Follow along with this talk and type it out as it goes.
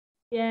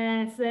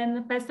Yes,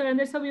 and Pastor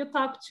Anderson will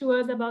talk to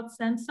us about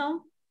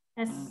Samson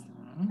as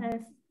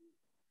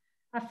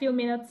a few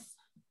minutes,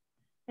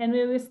 and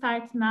we will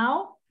start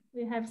now.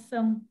 We have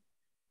some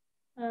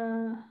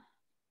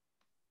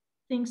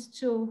things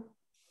to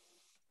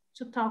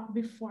talk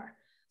before.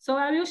 So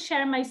I will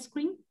share my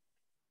screen,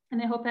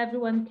 and I hope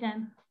everyone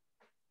can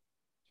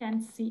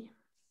see.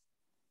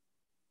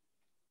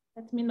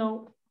 Let me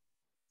know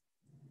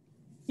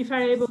if you're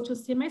able to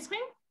see my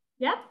screen.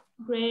 Yeah,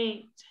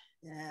 great.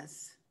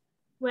 Yes.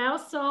 Well,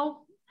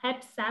 so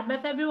happy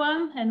Sabbath,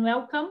 everyone, and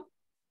welcome.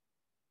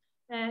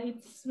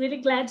 It's really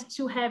glad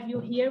to have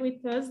you here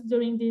with us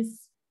during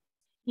this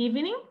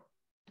evening.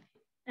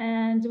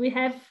 And we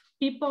have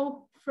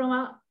people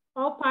from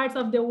all parts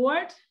of the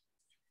world.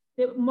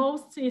 The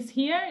most is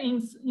here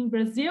in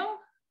Brazil,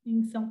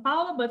 in São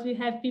Paulo, but we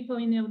have people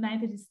in the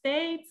United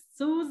States,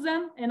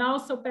 Susan, and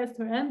also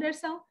Pastor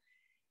Anderson,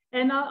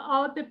 and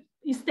all the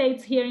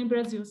states here in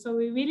Brazil. So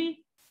we're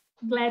really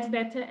glad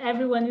that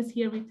everyone is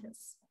here with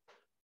us.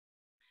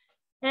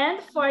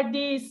 And for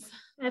these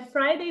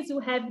Fridays,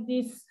 we have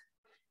this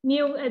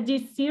new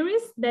this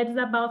series that is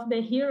about the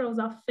heroes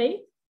of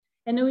faith.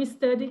 And we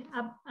study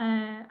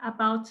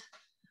about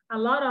a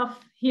lot of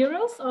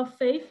heroes of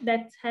faith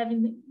that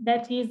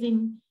is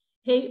in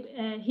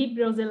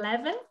Hebrews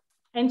 11.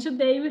 And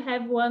today we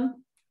have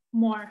one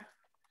more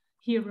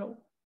hero.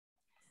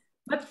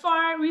 But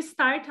before we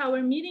start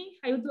our meeting,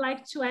 I would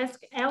like to ask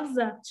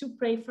Elsa to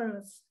pray for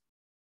us.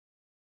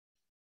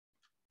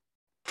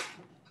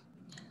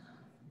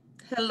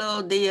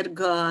 Hello, dear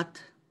God.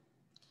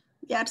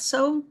 We are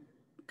so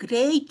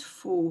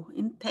grateful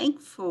and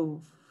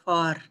thankful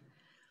for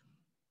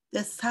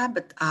the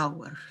Sabbath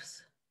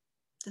hours.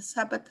 The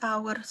Sabbath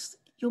hours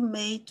you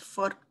made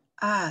for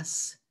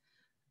us.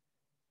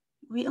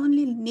 We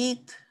only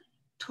need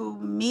to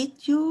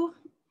meet you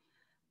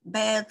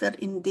better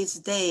in this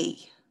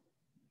day.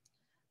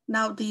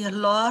 Now, dear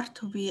Lord,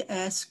 we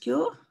ask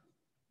you,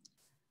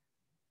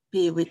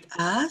 be with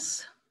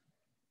us,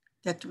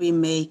 that we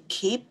may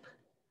keep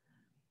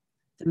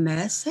the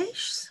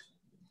message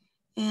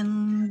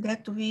and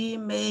that we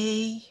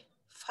may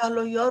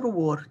follow your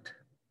word.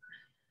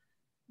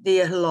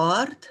 Dear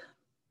Lord,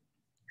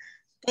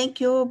 thank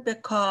you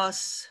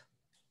because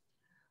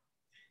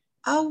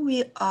all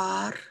we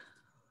are,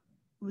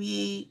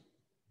 we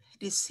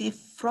receive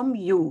from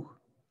you.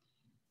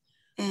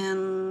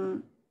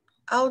 And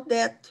all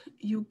that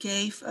you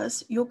gave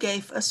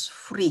us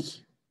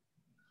free.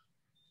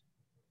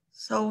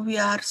 So we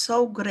are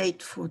so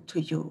grateful to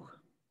you.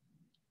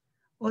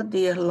 Oh,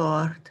 dear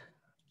Lord,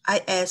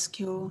 I ask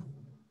you,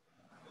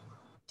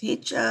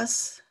 teach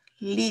us,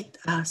 lead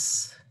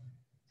us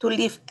to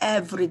live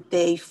every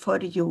day for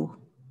you.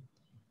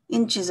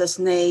 In Jesus'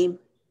 name,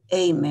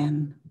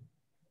 amen.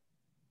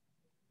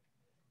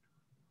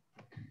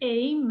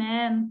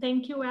 Amen.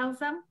 Thank you,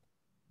 Elsa.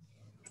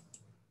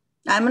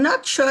 I'm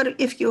not sure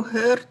if you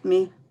heard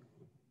me.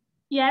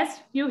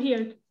 Yes, you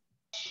heard.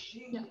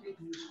 Yeah.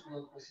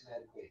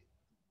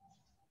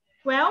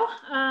 Well,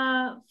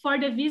 for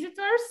the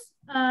visitors,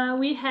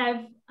 we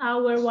have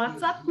our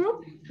WhatsApp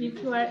group.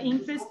 If you are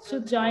interested to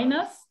join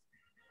us,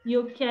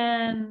 you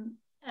can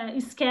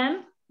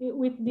scan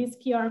with this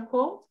QR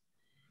code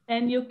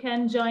and you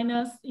can join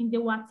us in the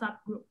WhatsApp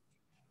group.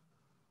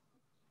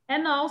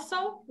 And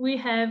also we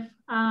have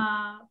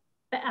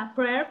a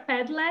prayer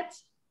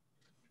Padlet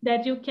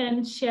that you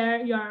can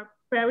share your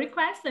prayer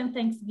requests and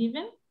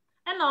Thanksgiving.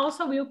 And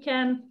also you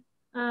can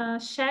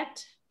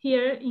chat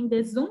here in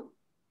the Zoom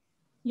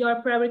your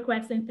prayer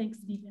requests and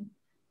Thanksgiving.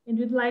 And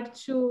we'd like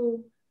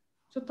to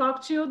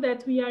talk to you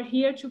that we are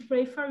here to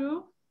pray for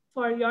you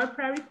for your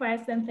prayer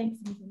requests and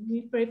Thanksgiving.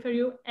 We pray for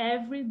you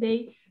every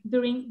day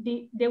during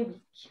the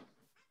week.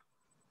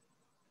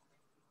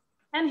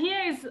 And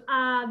here is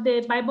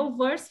the Bible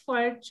verse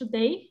for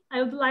today.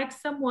 I would like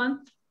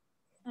someone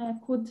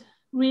could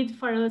read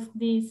for us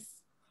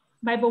this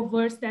Bible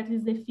verse that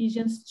is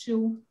Ephesians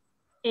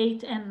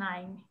 2:8 and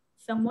 9.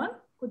 Someone,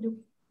 could you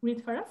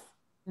read for us?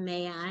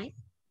 May I?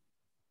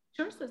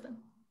 Sure, Susan.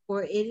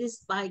 For it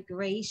is by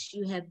grace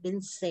you have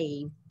been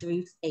saved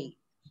through faith,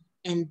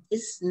 and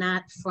this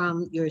not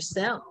from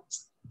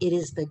yourselves. It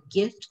is the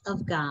gift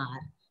of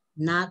God,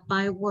 not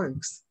by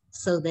works,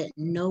 so that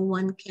no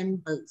one can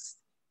boast.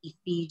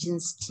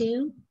 Ephesians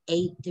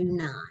 2:8 through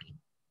 9.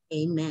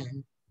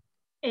 Amen.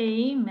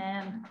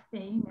 Amen.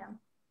 Amen.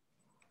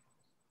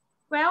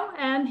 Well,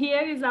 and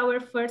here is our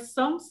first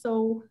song,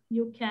 so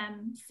you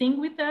can sing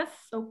with us.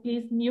 So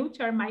please mute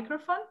your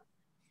microphone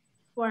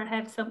or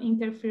have some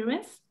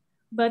interference,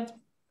 but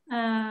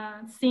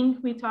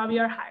sing with all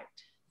your heart.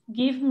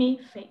 Give me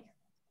faith.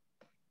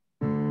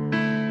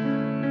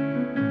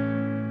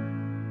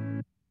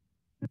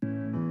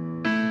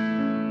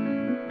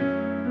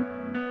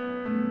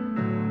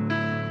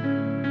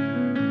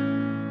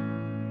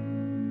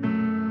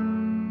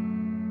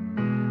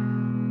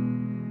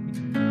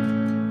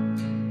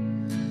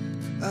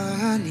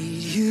 I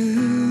need you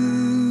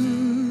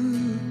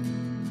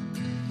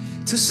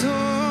to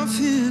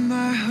soften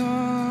my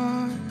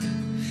heart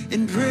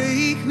and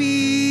break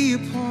me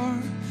apart.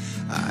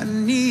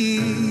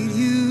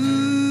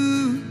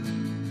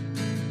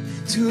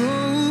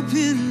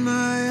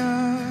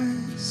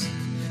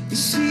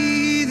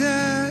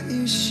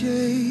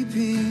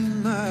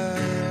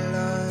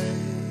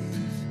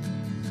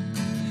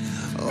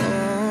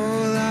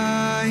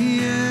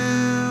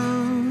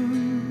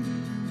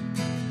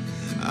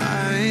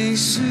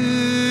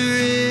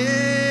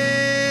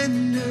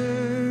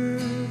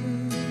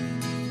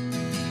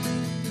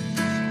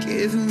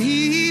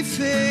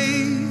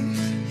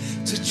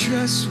 to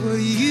trust what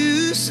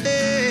you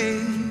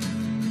say,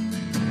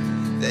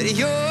 that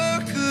you're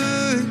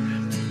good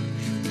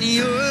and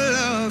your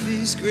love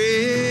is great.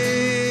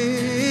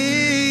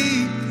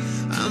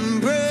 I'm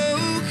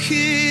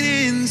broken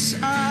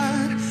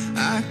inside,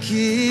 I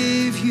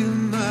give you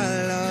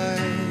my life.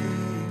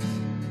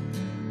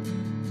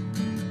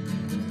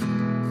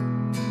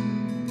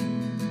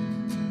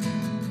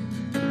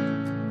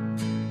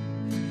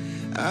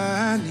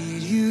 I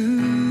need you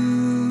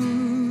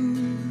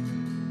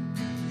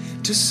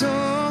to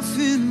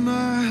soften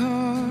my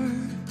heart,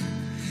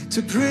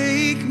 to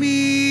break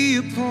me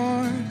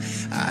apart.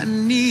 I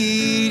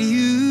need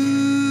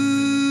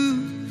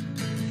you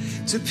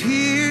to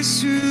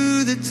pierce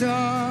through the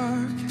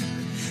dark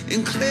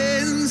and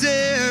cleanse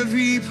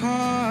every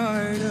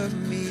part of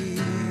me.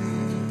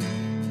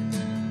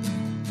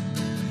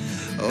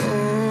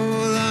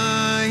 All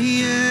I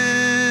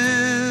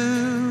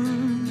am,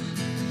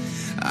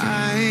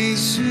 I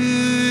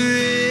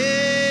surrender.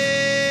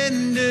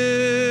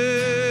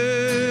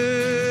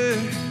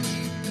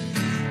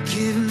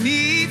 Give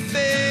me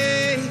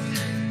faith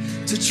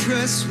to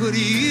trust what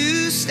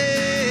you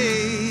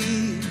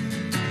say,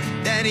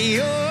 that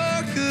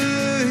you're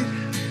good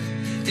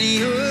and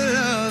your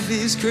love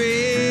is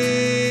great.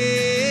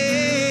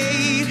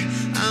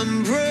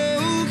 I'm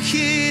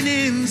broken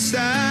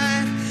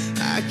inside,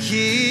 I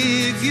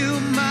give you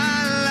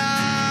my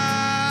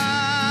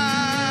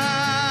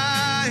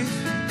life.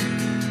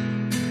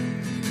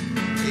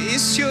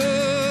 It's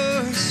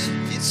yours,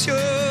 it's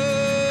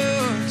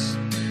yours.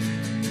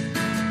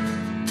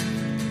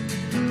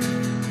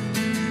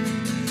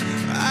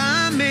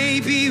 I may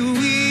be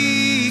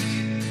weak,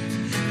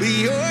 but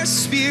your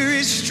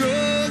spirit's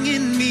strong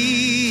in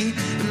me,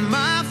 and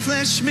my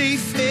flesh may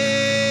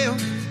fail,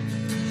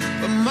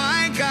 but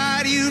my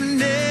God, you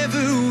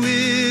never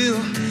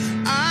will.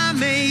 I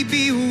may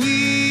be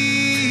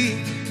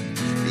weak,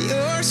 but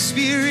your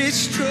spirit's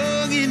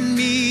strong in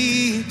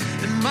me,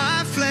 and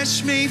my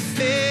flesh may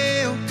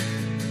fail,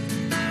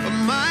 but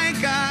my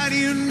God,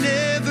 you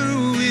never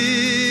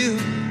will.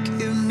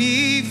 Give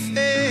me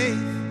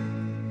faith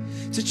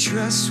to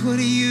trust what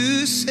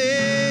you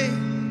say,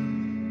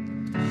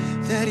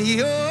 that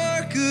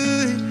you're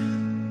good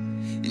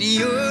and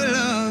your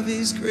love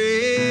is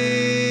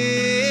great.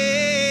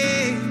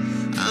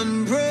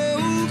 I'm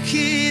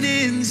broken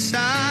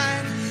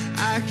inside,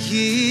 I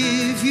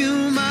give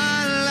you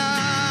my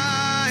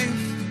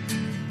life.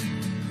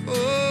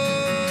 Oh,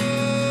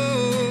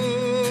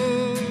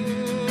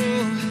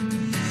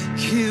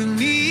 give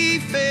me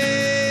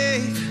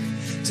faith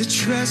to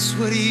trust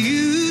what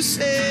you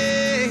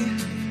say,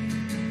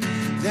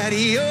 that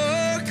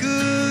you're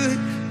good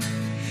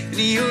and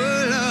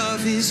your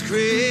love is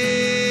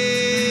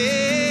great.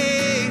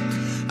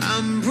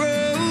 I'm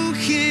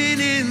broken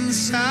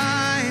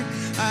inside,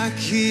 I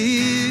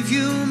give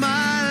you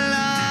my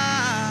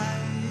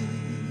life.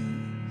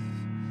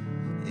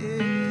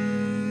 Yeah.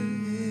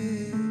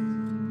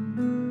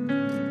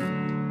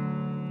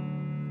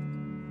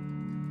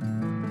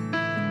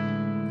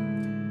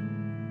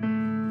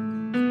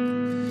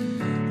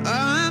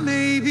 I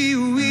may be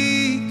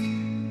weak,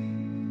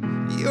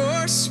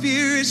 your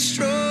spirit's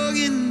strong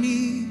in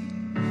me,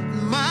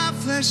 my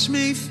flesh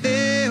may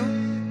fail,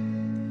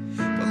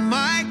 but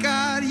my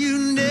God, you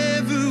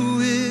never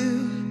will.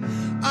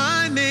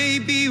 I may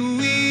be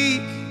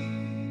weak,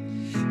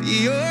 but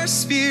your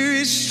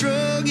spirit's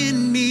strong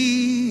in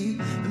me,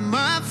 and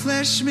my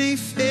flesh may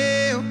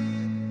fail,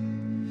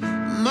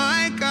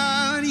 my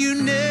God, you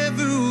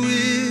never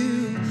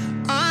will.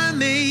 I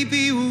may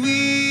be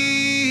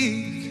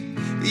weak,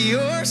 but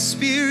your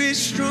spirit's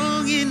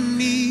strong in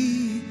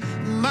me,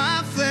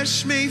 my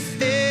flesh may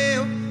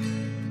fail,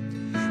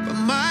 but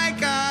my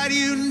God,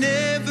 you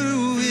never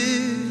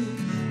will.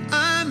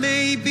 I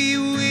may be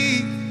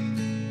weak,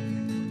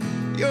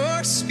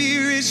 your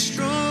spirit's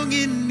strong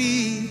in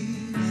me,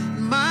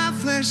 my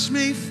flesh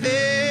may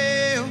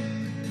fail,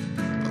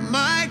 but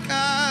my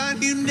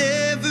God, you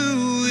never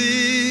will.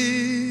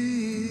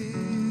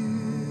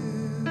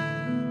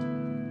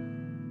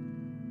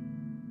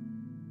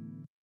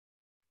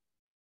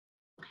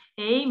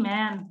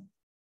 Amen.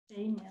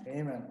 Amen.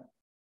 Amen.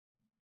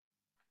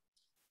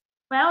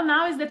 Well,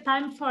 now is the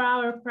time for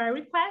our prayer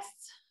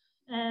requests.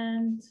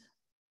 And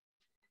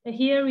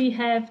here we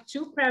have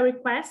 2 prayer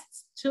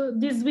requests.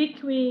 This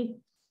week we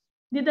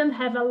didn't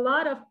have a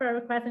lot of prayer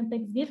requests and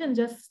Thanksgiving,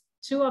 just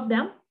 2 of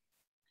them.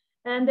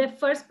 And the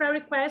first prayer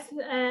request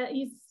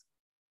is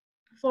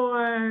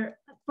for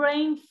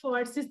praying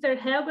for Sister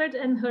Helgert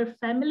and her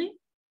family.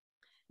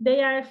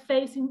 They are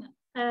facing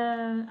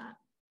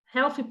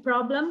healthy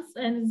problems,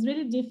 and it's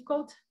really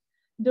difficult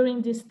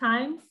during these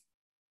times.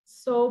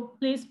 So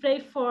please pray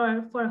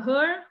for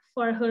her,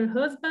 for her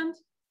husband,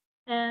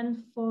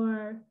 and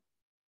for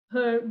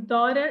her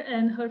daughter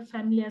and her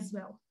family as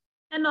well.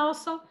 And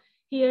also,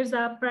 here's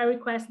a prayer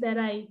request that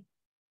I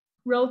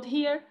wrote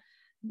here.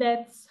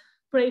 That's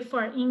pray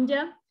for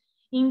India.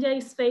 India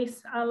is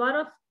facing a lot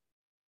of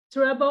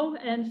trouble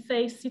and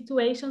face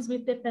situations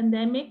with the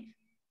pandemic,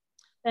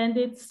 and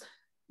it's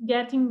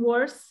getting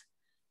worse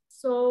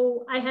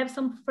So I have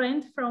some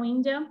friends from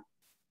India,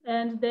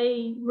 and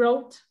they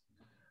wrote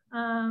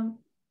some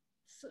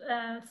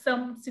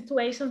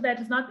situations that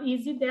is not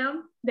easy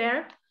down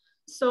there.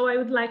 So I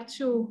would like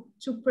to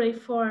pray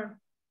for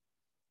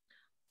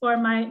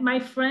my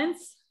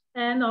friends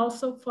and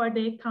also for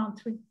the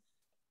country,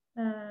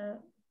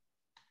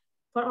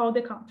 for all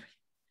the country.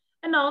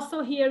 And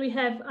also here we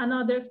have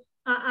another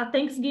a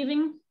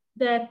Thanksgiving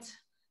that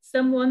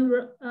someone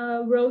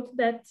wrote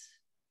that,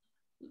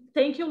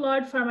 thank you,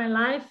 Lord, for my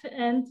life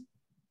and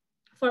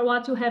for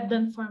what you have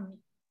done for me.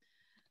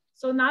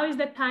 So now is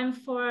the time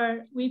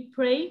for we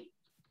pray.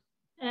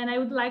 And I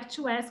would like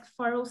to ask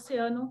for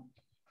Oceano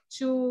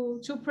to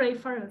pray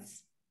for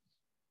us.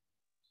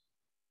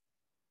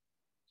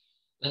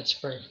 Let's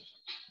pray.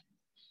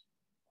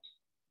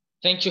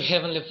 Thank you,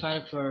 Heavenly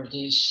Father, for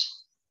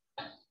this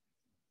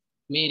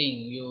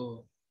meeting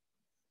you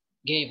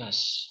gave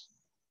us.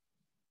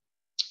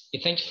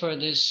 We thank you for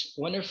this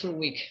wonderful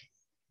week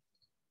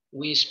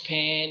we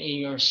spent in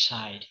your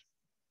side.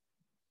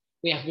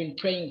 We have been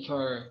praying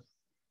for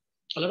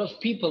a lot of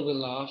people we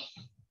love,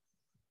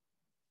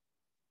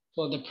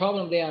 for the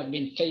problem they have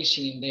been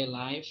facing in their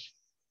life.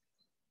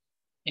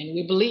 And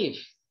we believe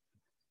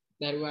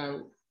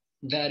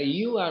that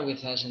you are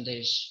with us in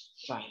this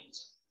fight.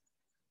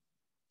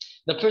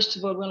 But first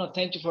of all, we want to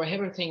thank you for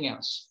everything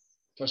else,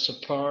 for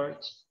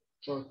support,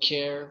 for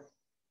care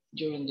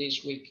during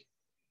this week.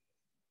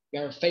 We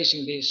are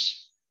facing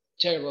this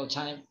terrible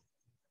time,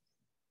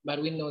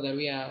 but we know that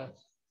we have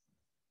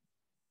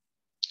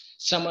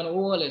someone who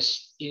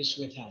always is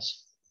with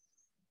us.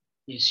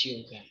 Is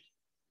you, God.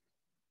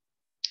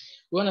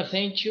 We want to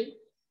thank you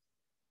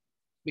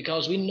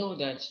because we know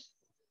that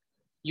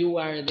you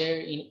are there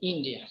in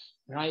India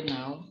right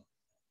now,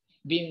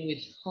 being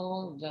with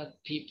all that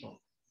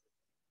people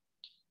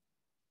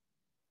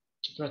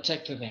to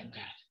protect them,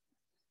 God.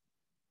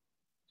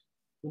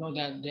 We know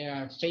that they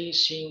are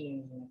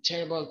facing a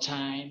terrible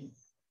time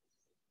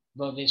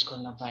about this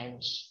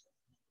coronavirus.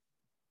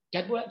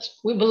 God, what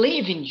we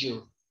believe in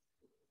you,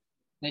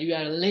 that you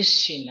are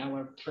listening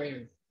our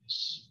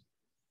prayers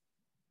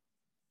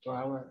for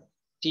our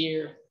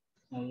dear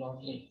and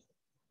lovely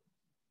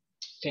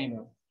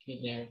family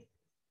there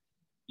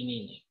in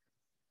India.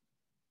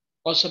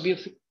 Also be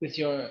with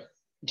your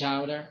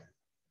daughter,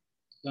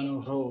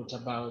 who wrote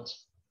about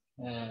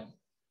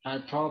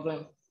her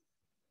problem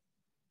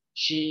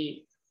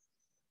she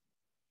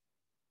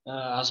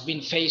has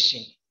been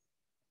facing.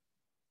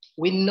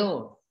 We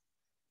know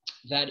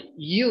that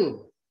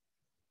you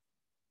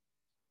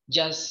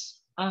just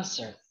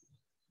answer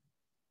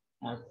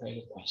our prayer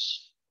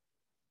request.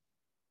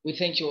 We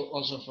thank you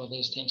also for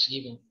this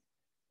Thanksgiving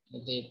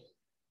that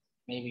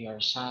maybe your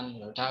son,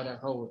 your daughter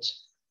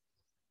holds.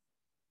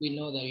 We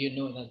know that you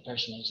know that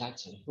person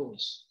exactly who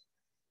is.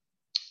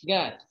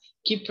 God,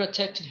 keep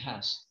protecting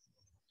us.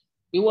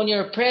 We want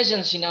your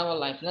presence in our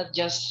life, not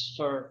just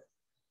for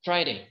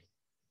Friday,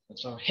 but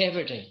for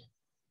every day.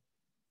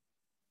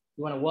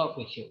 We want to walk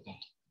with you, God.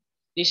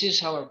 This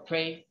is our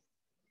prayer.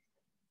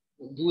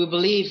 We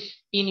believe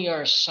in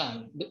your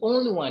Son, the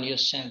only one you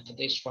sent to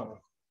this world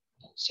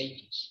that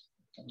saved us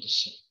from the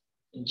sin.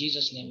 In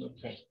Jesus' name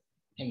we pray.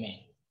 Amen.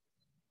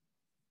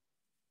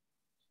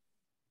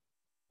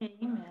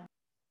 Amen.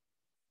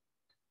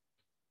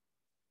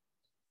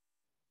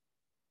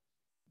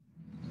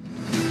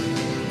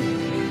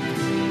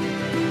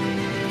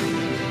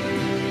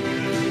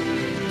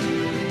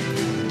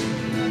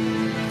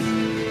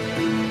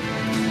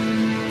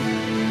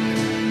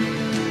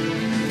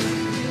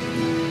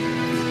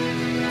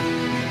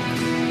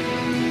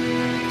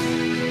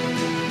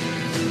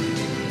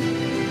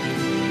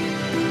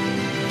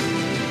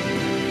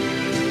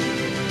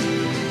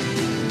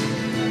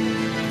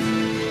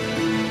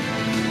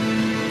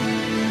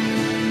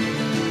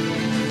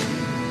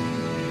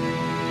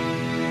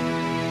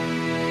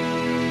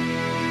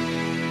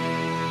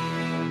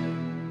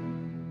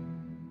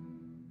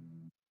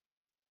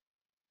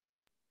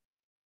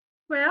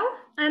 Well,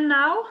 and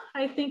now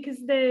I think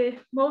is the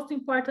most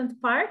important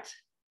part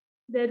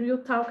that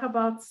we'll talk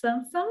about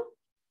Samson.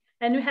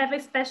 And we have a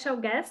special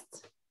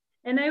guest.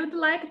 And I would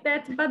like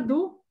that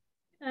Badu,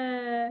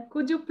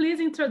 could you please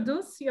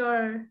introduce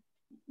your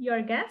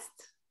guest?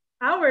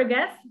 Our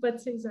guest,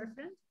 but he's our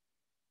friend.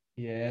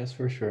 Yes,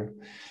 for sure.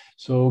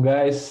 So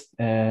guys,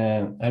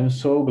 I'm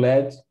so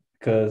glad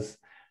because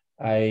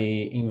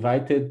I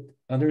invited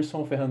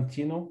Anderson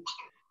Ferrantino.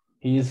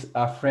 He's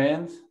a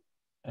friend,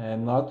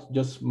 and not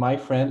just my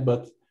friend,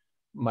 but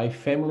my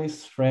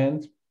family's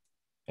friend.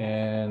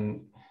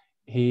 And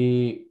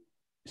he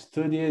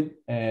studied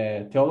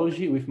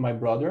theology with my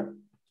brother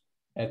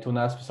at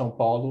UNASP São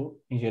Paulo,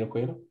 Engenheiro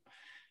Coelho.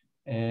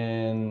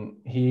 And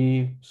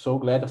he so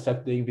glad to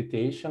accept the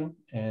invitation.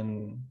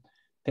 And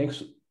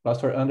thanks,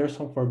 Pastor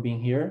Anderson, for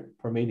being here,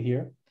 for being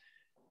here.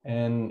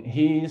 And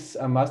he's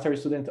a master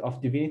student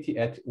of divinity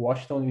at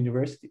Washington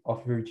University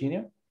of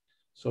Virginia.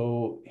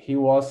 So he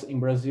was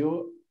in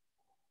Brazil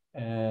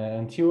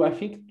until I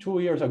think 2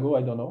 years ago,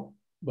 I don't know,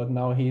 but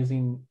now he's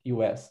in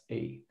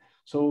USA.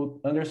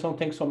 So Anderson,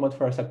 thanks so much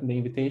for accepting the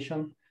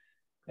invitation.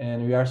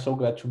 And we are so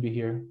glad to be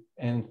here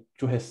and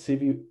to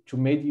receive you,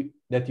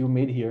 that you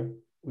made here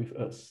with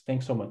us.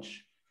 Thanks so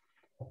much.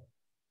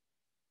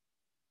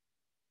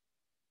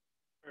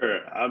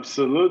 Sure,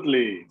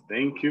 absolutely.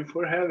 Thank you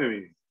for having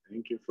me.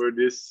 Thank you for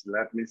this.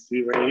 Let me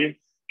see right here.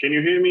 Can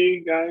you hear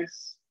me,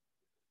 guys?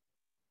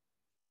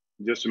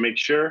 Just to make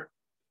sure.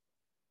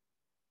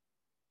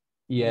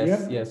 Yes,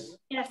 yeah. yes.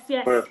 Yes,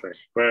 yes. Perfect,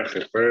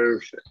 perfect,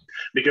 perfect.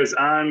 Because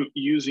I'm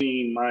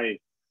using my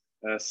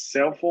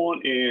cell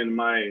phone and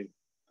my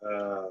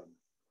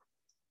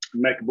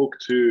MacBook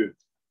too,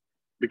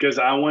 because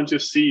I want to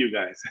see you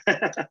guys.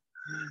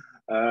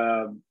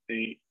 But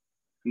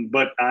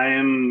I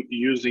am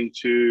using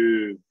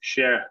to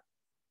share,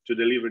 to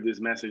deliver this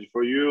message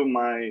for you,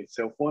 my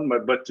cell phone,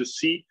 but to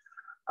see,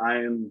 I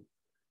am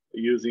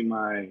using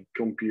my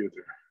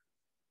computer.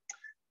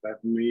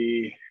 Let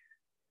me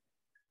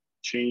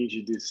change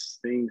these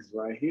things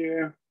right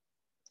here.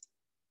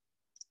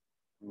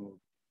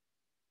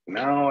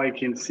 Now I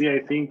can see, I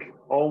think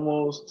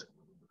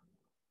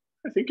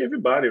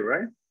everybody,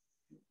 right?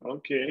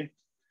 Okay.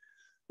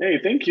 Hey,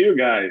 thank you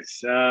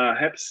guys.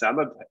 Happy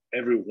Sabbath,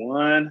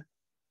 everyone.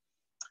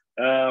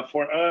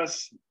 For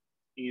us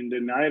in the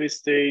United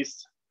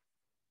States,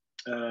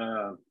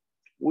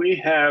 we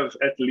have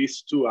at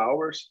least 2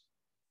 hours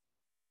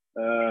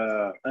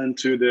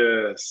until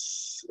the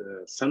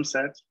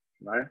sunset,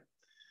 right?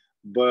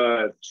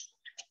 But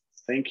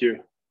thank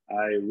you.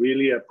 I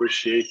really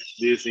appreciate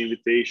this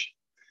invitation.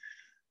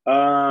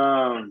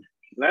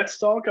 Let's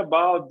talk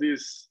about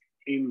this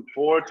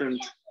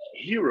important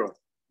hero,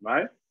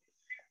 right?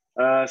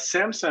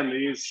 Samson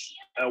is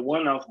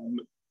one of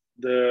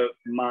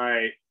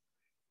my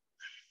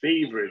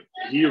favorite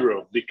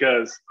hero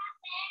because,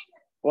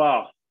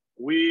 wow,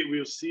 we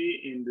will see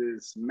in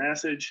this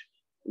message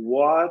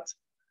what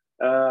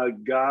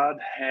God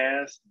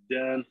has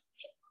done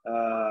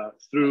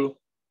through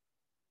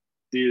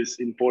this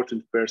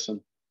important person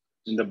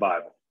in the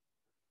Bible.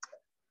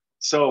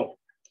 So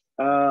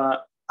I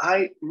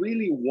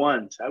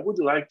would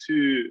like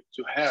to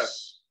have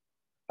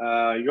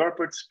your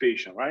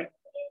participation, right?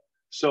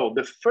 So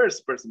the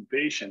first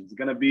participation is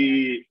gonna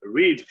be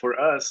read for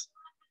us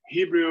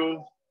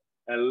Hebrew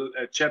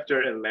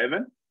chapter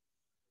 11,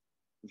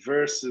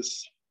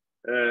 verses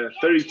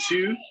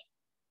 32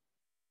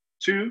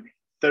 to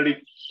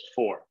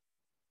 34.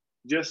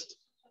 Just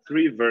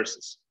 3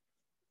 verses.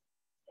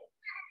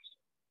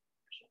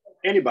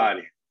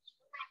 Anybody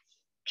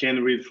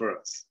can read for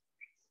us.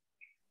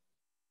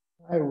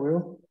 I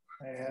will.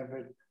 I have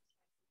it.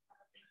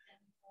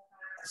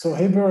 So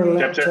Hebrew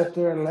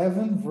chapter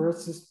 11,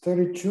 verses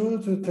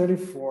 32 to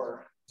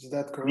 34. Is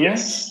that correct?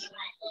 Yes,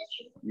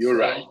 you're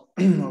right.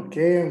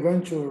 Okay, I'm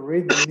going to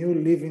read the New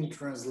Living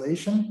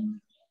Translation.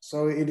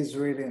 So it is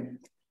reading.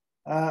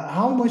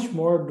 How much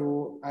more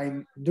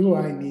do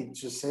I need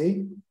to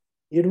say?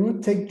 It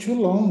would take too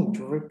long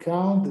to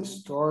recount the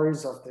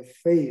stories of the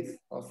faith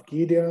of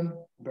Gideon,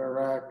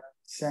 Barak,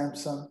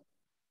 Samson,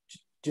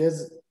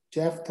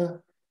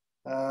 Jephthah,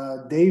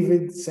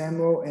 David,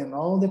 Samuel, and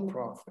all the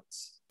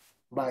prophets.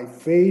 By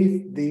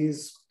faith,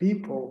 these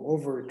people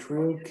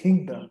overthrew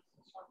kingdoms,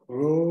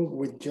 ruled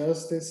with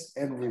justice,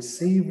 and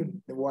received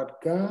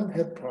what God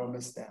had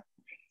promised them.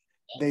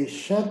 They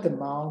shut the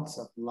mouths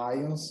of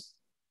lions,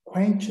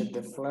 quenched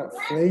the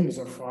flames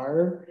of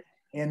fire,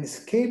 and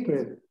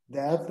escaped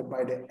death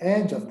by the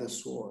edge of the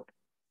sword.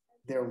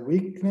 Their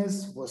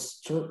weakness was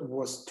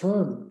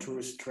turned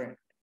to strength.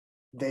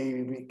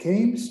 They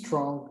became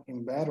strong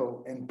in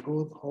battle and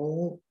put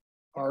whole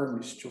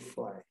armies to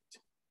flight.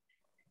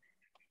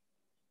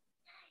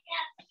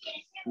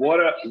 What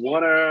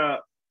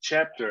a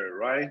chapter,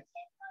 right?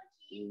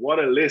 What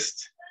a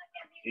list.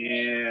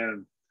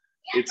 And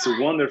it's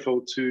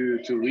wonderful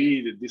to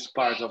read this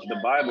part of the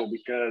Bible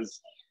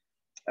because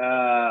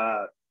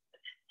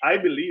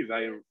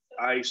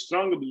I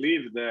strongly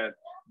believe that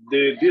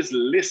this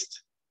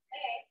list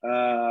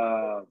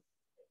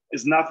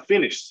is not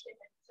finished,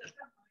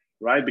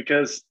 right?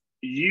 Because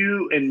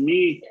you and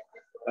me,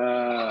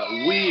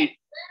 we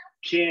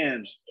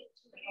can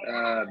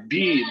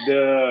be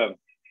the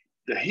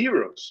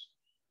heroes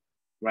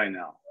right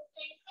now.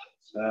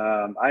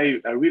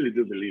 I really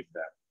do believe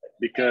that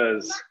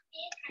because,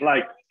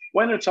 like,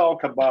 when you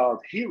talk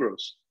about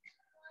heroes,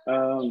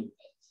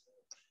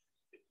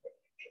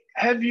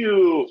 have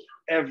you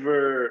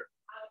ever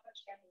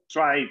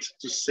tried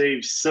to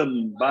save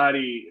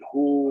somebody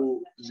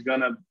who is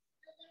gonna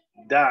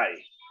die,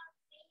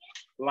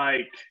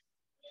 like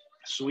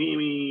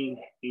swimming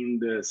in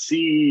the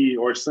sea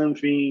or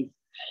something,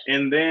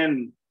 and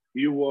then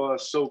you were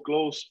so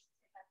close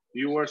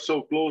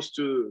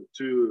to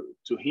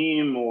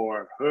him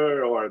or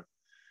her, or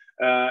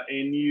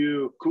and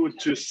you could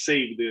to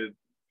save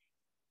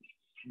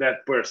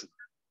that person?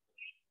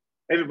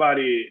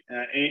 Anybody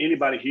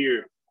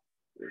here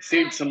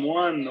saved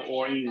someone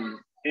or in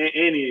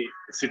any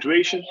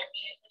situation?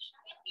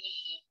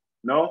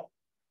 No?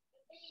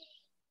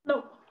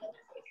 No.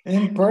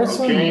 In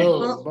person, Okay.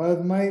 no,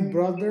 but my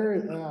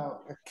brother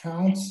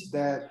accounts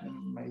that,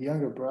 my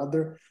younger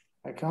brother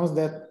accounts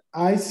that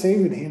I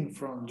saved him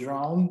from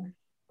drown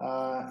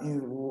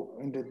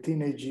in the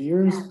teenage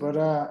years, but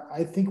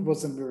I think it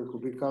was a miracle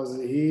because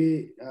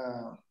he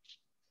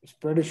was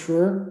pretty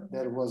sure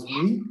that it was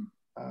me,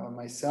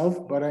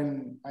 myself, but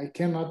I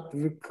cannot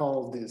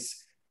recall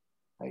this.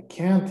 I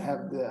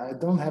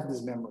don't have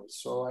this memory,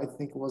 so I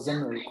think it was a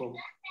miracle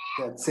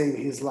that saved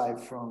his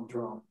life from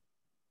drown.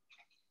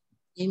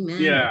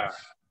 Amen. Yeah.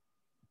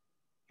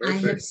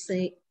 Perfect.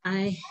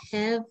 I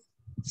have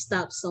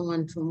stopped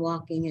someone from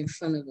walking in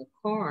front of a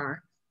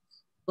car,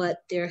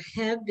 but there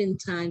have been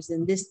times,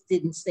 and this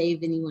didn't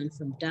save anyone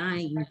from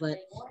dying, but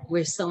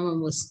where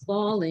someone was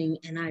falling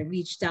and I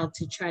reached out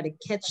to try to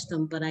catch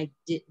them, but I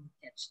didn't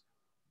catch them.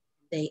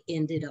 They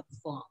ended up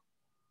falling.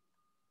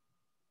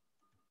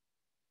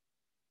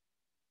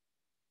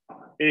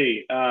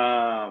 Hey,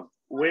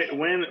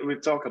 when we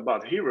talk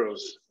about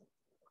heroes,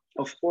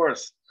 of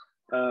course,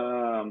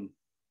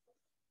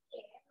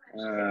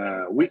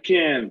 we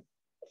can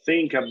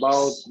think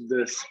about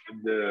the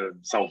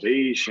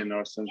salvation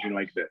or something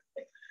like that.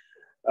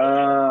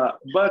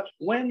 But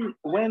when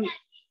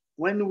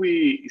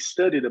we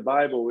study the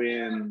Bible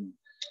and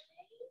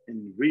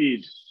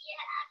read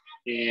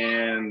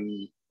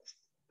and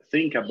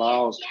think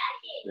about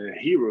the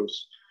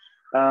heroes,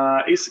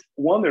 it's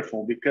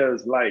wonderful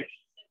because like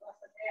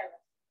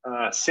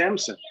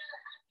Samson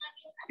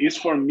is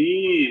for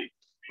me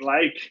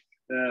like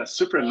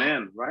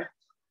Superman, right?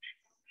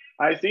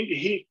 I think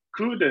he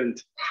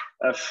couldn't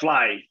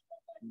fly,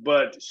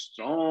 but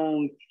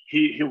strong.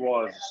 He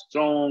was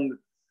strong.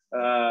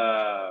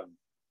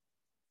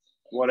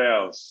 What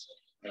else?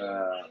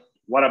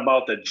 What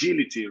about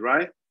agility,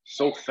 right?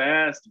 So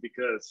fast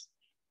because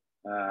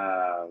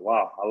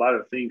wow, a lot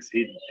of things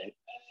he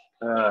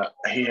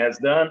has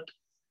done.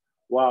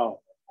 Wow.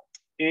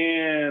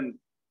 And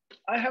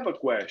I have a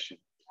question.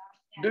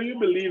 Do you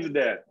believe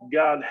that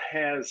God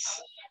has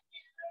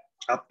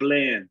a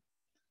plan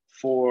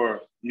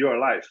for your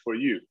life, for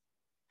you?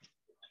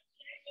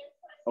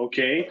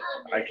 Okay,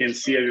 I can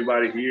see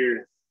everybody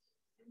here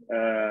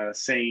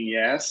saying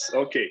yes.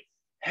 Okay,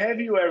 have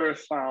you ever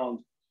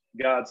found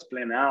God's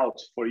plan out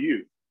for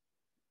you?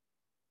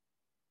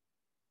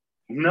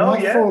 No,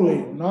 Not yet? fully,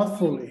 not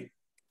fully.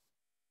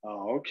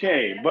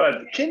 Okay,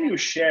 but can you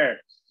share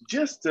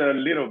just a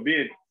little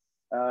bit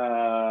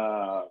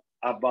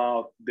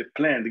about the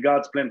plan, the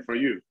God's plan for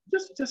you?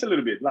 Just a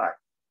little bit, like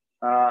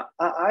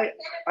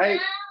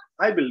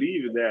I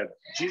believe that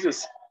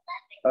Jesus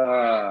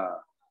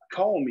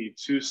called me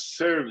to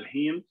serve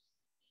Him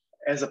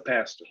as a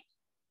pastor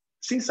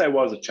since I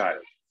was a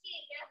child,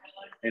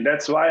 and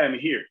that's why I'm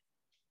here.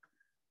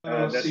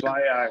 That's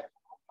why I.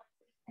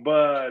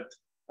 But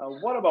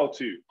what about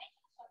you?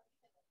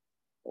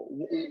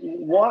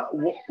 What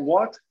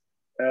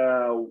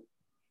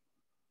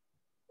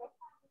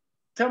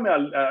tell me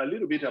a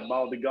little bit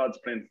about the God's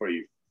plan for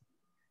you.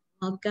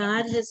 Well,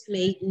 God has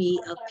made me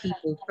a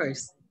people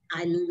person.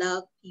 I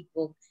love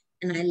people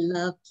and I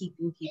love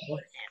keeping people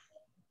happy.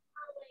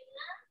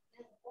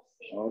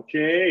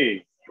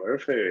 Okay,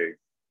 perfect.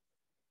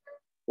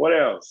 What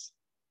else?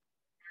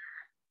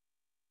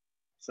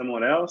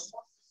 Someone else?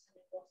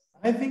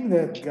 I think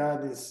that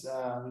God is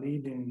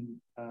leading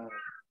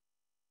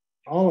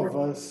all of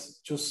us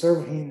to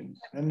serve Him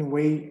in a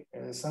way,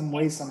 some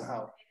way,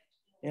 somehow.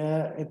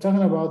 And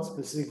talking about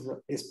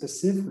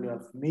specifically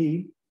of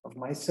me, of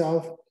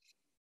myself,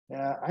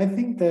 I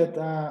think that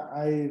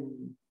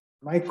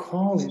my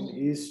calling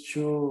is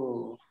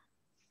to,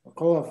 a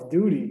call of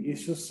duty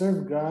is to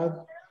serve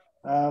God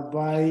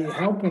by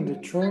helping the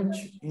church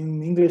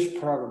in English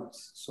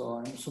programs. So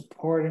I'm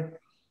supporting.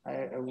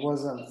 I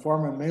was a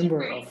former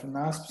member of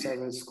NASP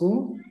Cyber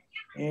School,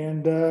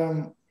 and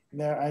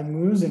there I'm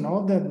using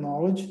all that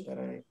knowledge that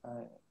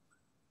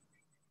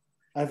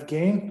I've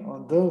gained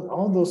on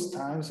all those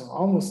times,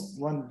 almost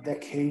 1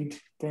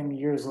 decade, 10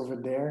 years over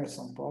there in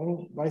São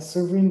Paulo, by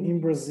serving in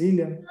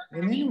Brasilia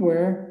and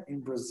anywhere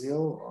in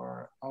Brazil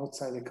or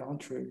outside the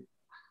country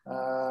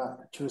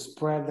to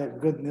spread the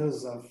good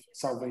news of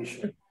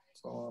salvation.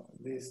 So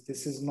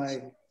this is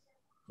my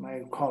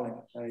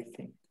calling, I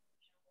think.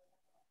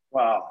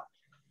 Wow,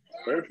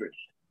 perfect,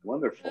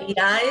 wonderful.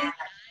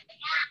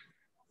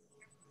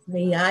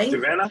 May I?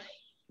 Savannah?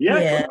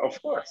 Yeah,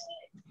 of course.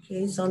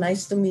 Okay, so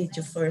nice to meet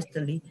you,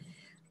 firstly.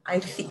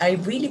 I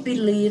really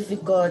believe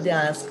God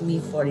asked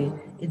me for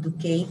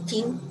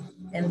educating,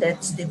 and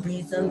that's the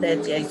reason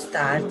that I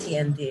start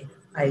and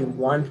I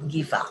won't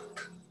give up.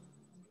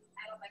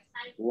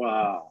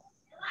 Wow.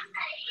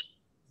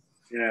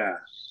 Yeah.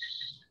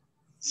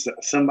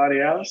 Somebody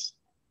else?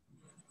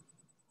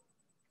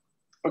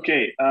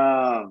 Okay.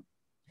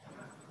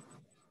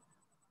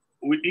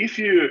 If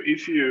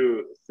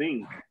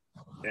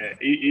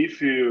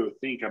you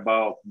think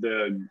about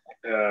the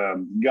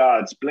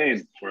God's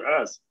plan for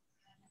us,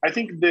 I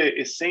think the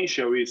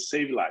essential is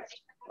save life,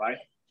 right?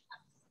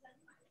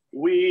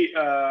 We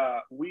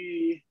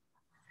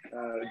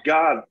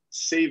God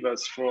saved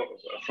us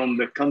from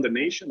the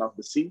condemnation of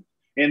the sin.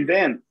 And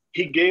then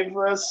he gave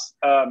us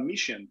a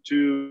mission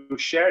to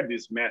share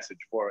this message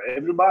for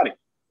everybody.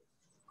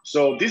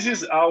 So this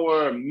is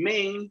our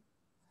main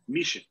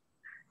mission: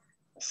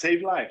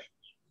 save life,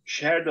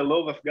 share the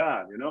love of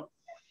God, you know.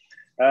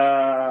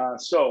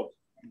 So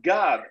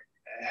God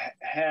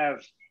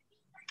has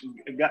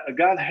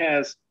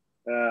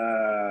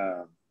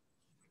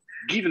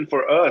given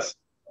for us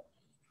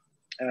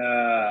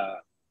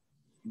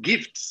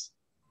gifts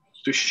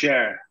to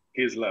share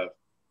his love,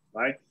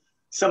 right?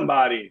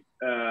 Somebody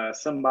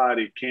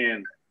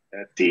can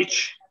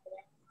teach,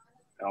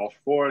 of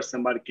course.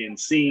 Somebody can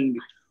sing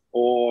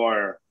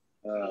or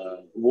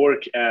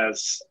work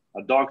as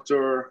a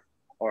doctor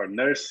or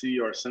nurse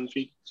or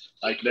something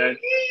like that.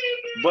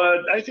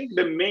 But I think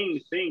the main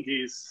thing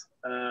is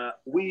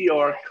we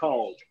are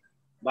called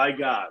by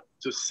God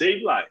to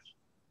save life.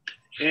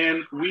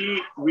 And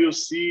we will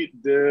see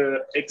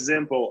the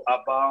example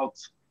about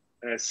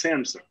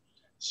Samson.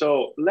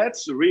 So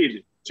let's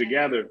read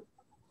together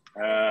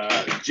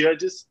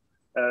Judges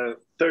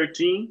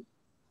 13,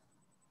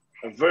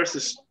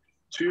 verses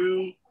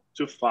 2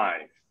 to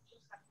 5.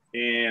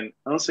 And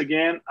once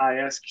again, I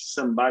ask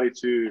somebody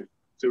to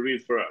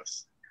read for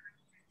us.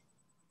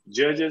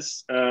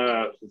 Judges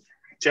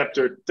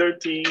chapter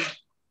 13,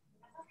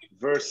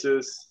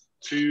 verses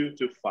 2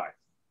 to 5.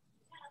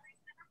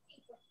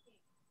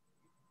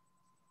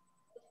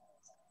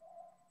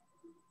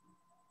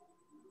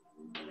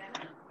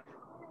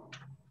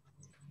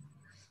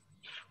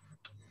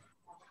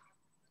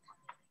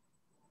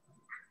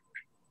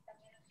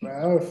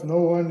 Well, if no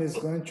one is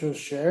going to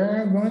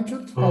share, I'm going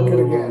to talk it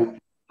again.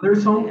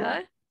 Anderson,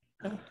 Yeah.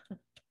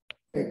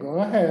 Okay,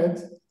 go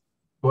ahead.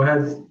 go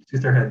ahead,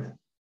 Sister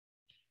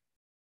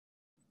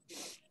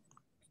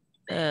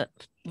Head.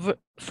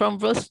 From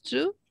verse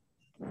 2?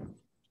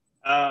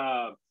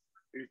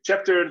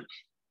 Chapter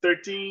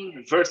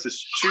 13,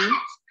 verses 2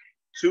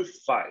 to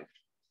 5.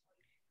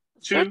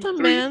 2,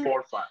 3,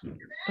 4, 5.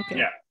 Okay.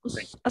 Yeah.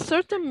 A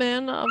certain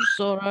man of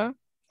Zorah,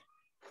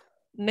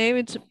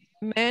 named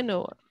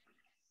Manoah,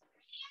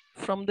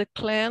 from the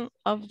clan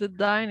of the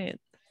Danites,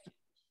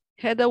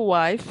 had a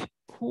wife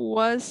who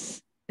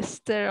was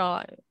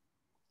sterile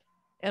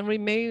and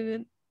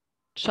remained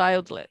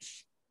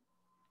childless.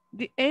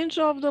 The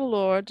angel of the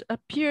Lord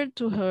appeared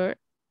to her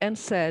and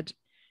said,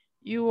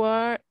 "You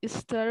are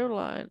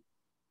sterile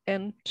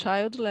and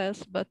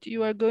childless, but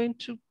you are going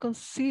to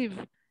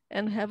conceive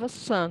and have a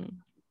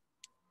son.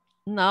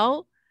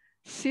 Now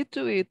see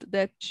to it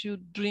that you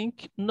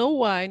drink no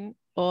wine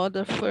or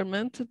the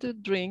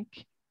fermented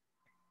drink,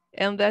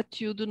 and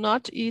that you do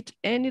not eat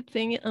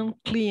anything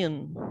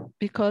unclean,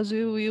 because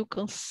you will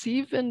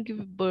conceive and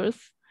give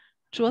birth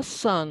to a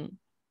son.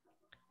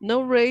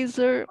 No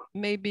razor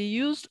may be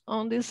used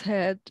on this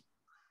head,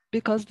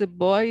 because the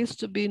boy is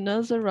to be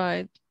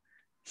Nazarite,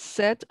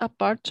 set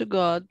apart to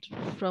God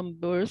from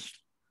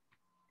birth,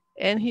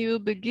 and he will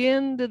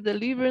begin the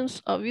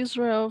deliverance of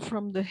Israel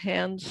from the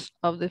hands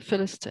of the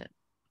Philistine."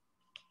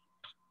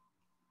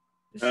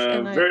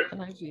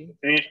 NIV.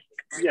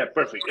 Yeah,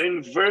 perfect.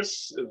 In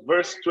verse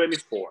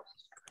 24.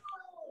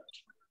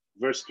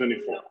 Verse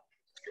 24.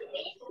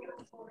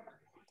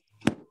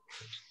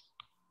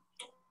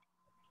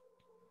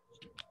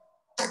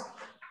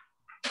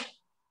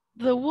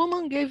 The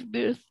woman gave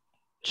birth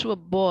to a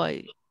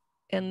boy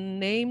and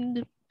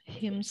named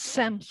him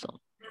Samson.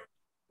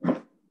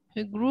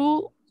 He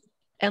grew,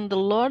 and the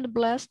Lord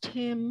blessed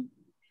him,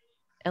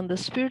 and the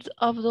Spirit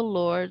of the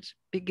Lord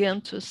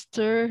began to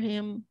stir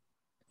him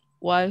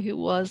while he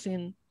was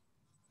in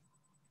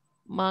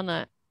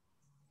Manadan,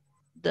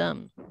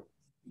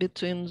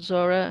 between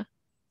Zorah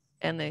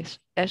and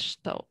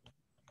Eshtaol.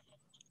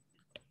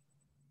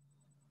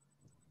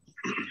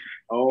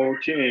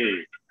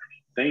 Okay,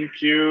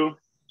 thank you.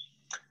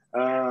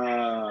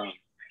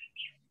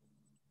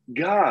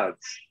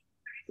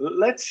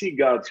 Let's see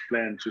God's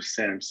plan to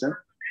Samson.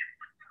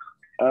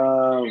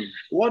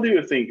 What do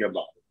you think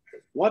about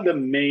it? What the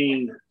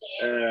main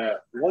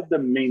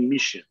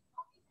mission,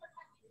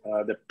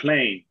 the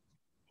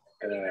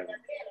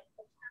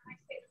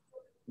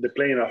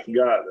plan of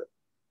God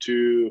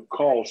to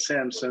call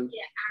Samson,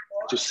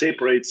 to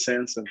separate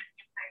Samson,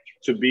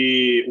 to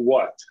be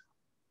what?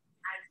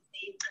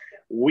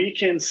 We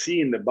can see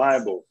in the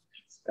Bible,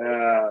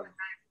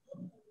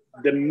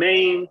 the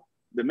main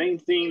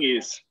thing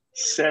is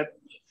set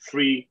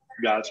free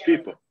God's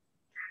people,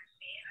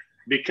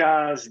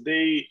 because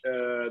they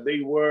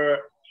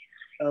were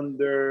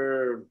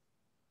under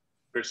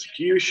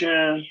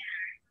persecution.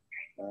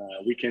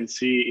 We can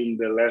see in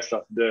the last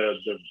of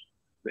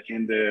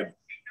in the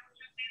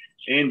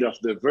end of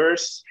the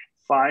verse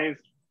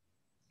 5.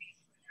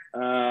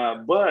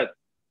 But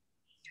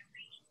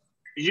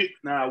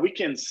now we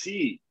can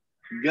see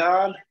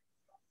God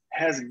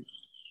has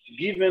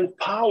given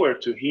power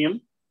to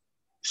him,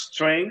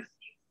 strength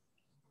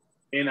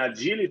and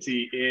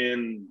agility,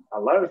 and a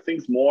lot of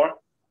things more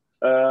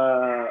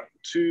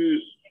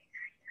to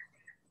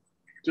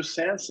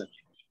Samson.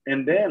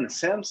 And then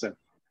Samson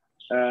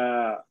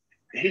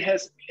he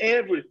has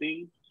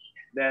everything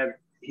that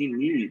he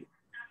needs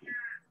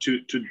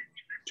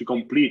to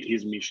complete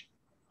his mission,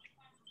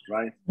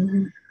 right?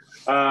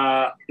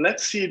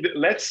 Let's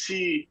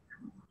see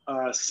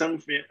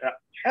something,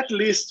 at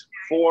least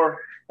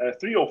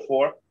three or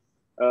four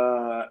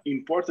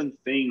important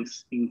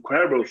things,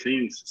 incredible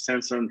things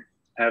Samson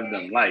have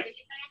done. Like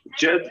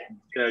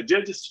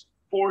Judges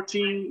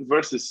 14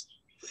 verses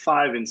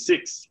 5 and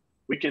 6,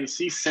 we can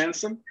see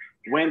Samson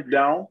went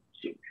down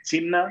to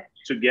Timnah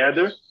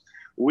together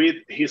with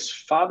his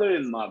father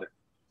and mother.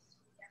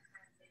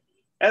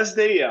 As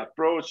they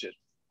approached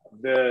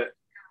the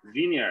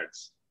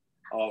vineyards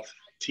of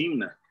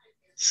Timnah,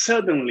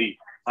 suddenly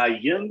a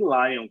young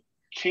lion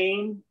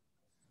came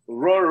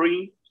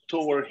roaring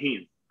toward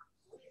him.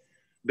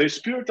 The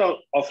Spirit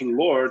of the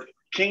Lord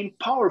came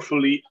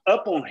powerfully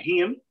upon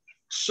him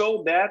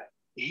so that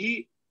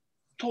he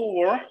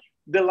tore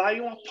the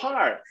lion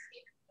apart.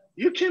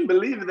 You can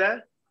believe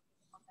that?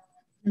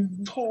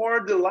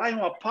 Tore the lion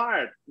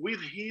apart with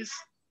his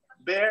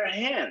bare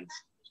hands,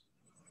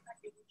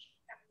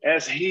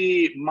 as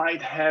he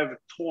might have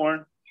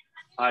torn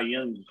a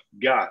young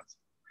goat.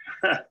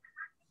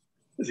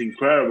 It's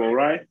incredible,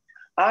 right?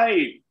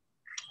 I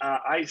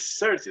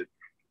searched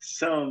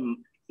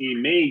some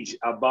image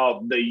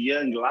about the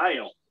young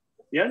lion.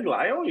 Young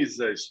lion is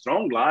a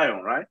strong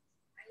lion, right?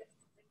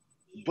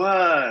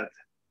 But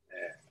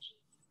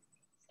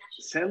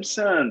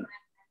Samson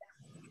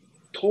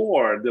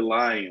tore the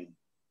lion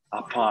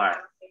apart.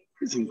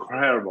 It's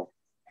incredible.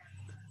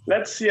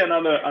 Let's see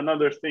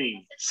another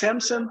thing.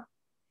 Samson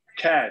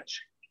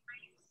catch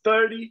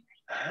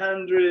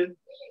 300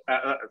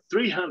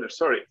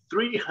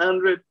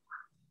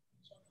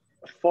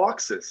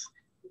 foxes.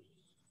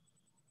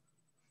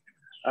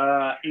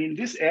 In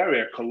this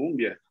area,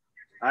 Columbia,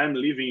 I'm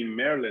living in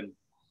Maryland,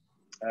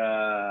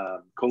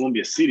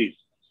 Columbia City.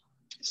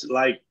 It's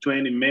like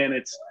 20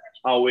 minutes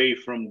away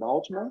from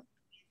Baltimore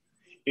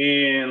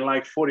and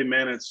like 40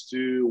 minutes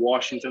to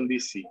Washington,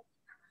 D.C.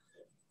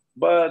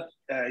 But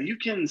you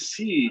can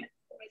see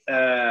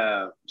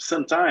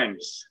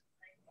sometimes,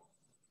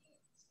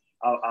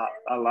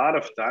 a lot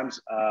of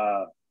times,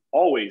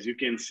 always you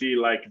can see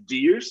like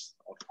deers,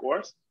 of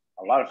course,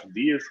 a lot of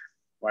deers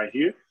right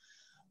here,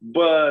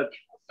 but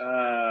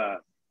a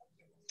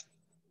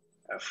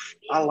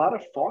lot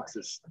of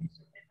foxes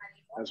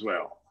as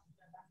well.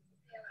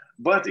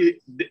 But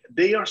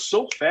they are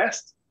so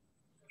fast,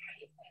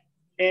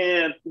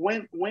 and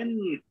when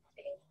we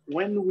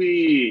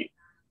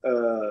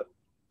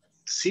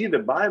see the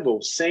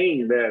Bible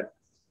saying that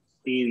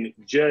in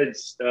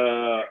Judges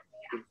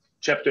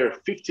chapter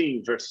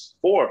 15 verse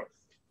 4,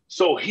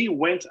 so he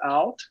went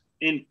out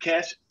and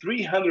catch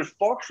 300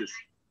 foxes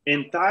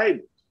and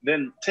tied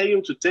them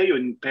tail to tail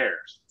in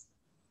pairs.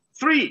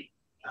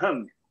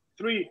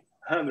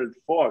 300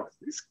 foxes.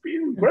 It's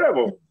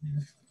incredible.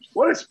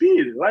 What a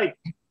speed! Like,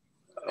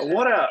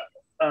 what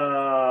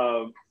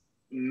a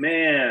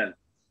man,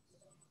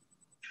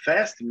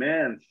 fastest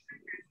man.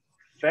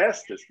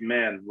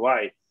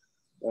 Why?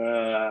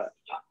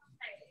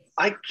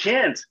 I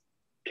can't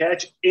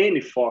catch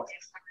any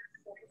foxes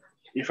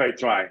if I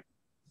try,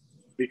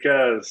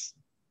 because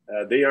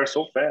they are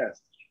so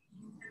fast.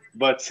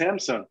 But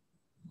Samson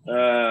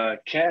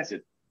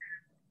catches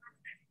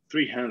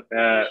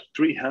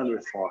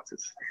 300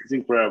 foxes. It's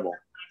incredible.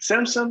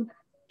 Samson,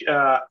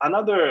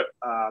 another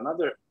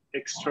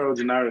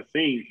extraordinary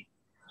thing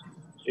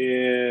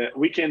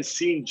we can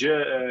see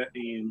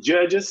in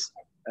Judges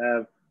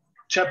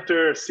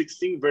chapter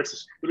 16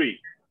 verses 3.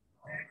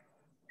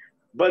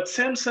 But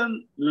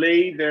Samson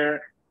lay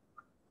there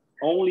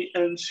only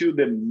until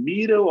the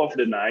middle of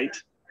the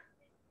night.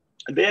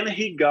 Then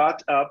he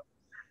got up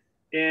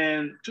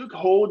and took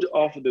hold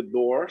of the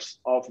doors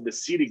of the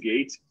city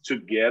gate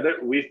together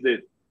with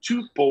the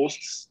two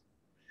posts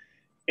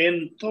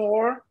and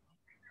tore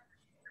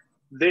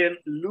them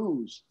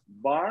loose,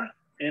 bar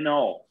and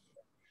all.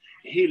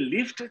 He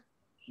lifted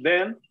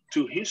them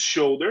to his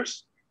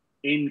shoulders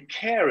and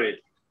carried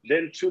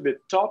them to the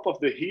top of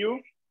the hill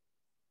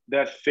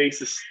that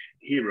faces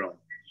Hebron.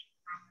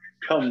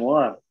 Come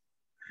on.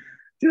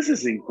 This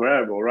is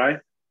incredible,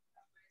 right?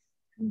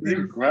 This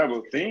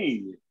incredible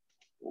thing.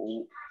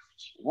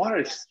 What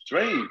a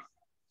strength.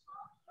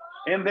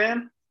 And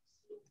then,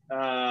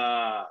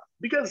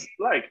 because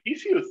like,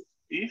 if you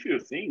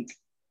think,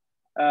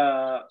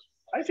 I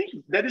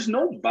think there is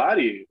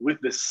nobody with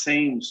the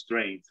same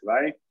strength,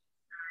 right?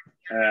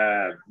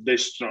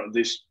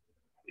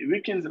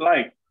 We can,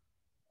 like,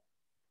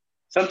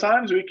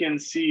 sometimes we can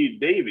see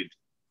David,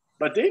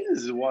 but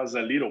David was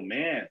a little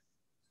man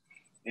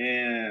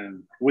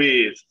and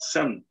with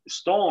some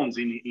stones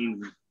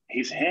in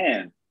his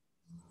hand.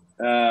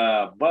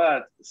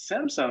 But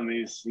Samson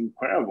is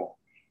incredible.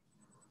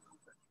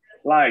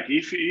 Like,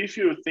 if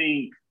you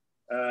think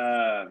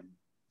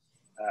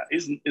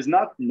is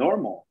not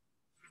normal,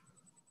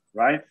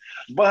 right?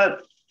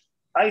 But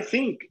I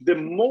think the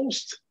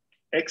most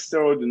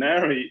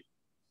extraordinary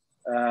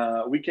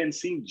we can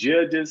see in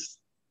Judges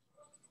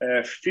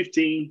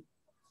 15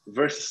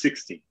 verse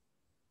 16.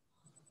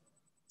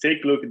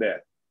 Take a look at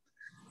that.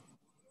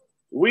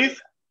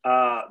 With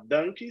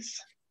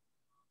donkeys,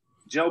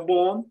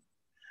 jawbone,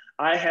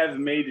 I have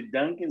made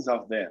donkeys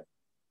of them.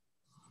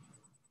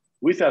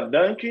 With a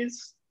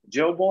donkey's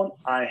jawbone,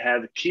 I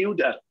have killed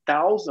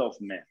 1,000 of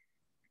men.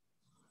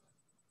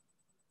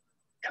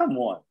 Come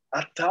on,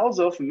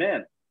 1,000 of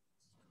men.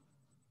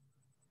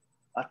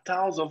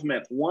 1,000 of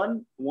men.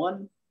 One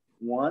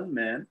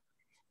man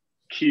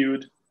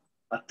killed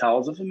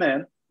 1,000 of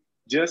men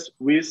just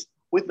with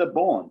the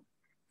bone.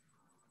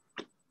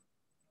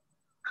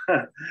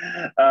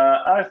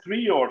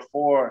 3 or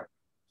 4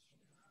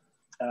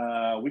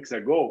 weeks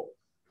ago,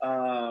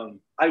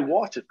 I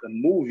watched a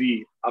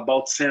movie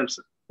about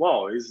Samson.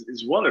 Wow,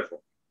 it's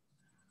wonderful.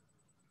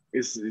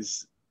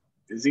 It's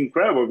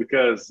incredible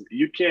because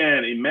you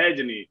can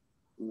imagine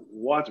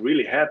what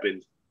really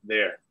happened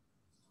there.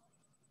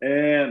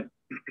 And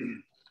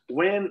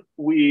when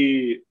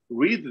we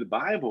read the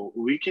Bible,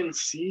 we can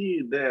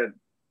see that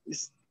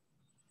it's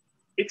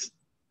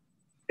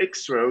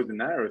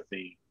extraordinary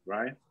thing,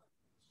 right?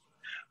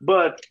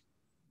 But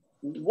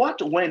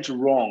what went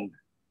wrong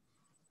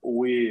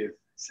with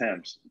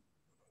Samson?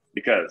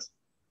 Because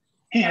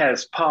he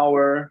has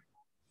power,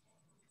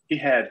 he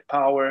had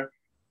power,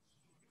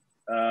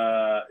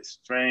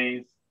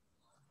 strength,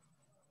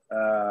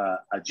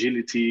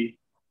 agility.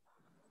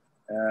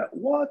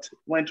 What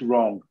went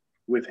wrong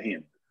with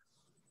him?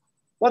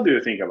 What do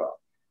you think about?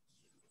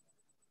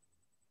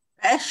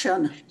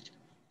 Passion.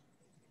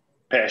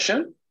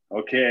 Passion,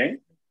 okay.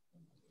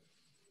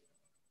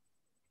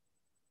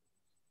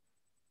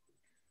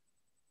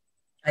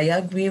 I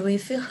agree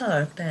with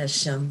her,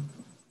 passion.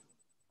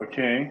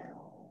 Okay.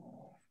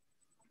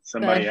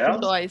 Somebody Bad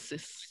else?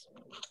 choices.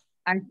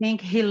 I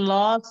think he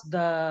lost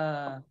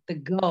the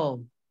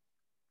goal.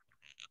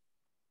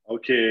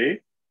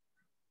 Okay.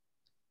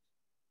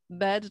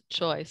 Bad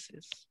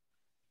choices.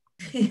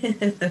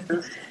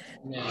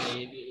 No,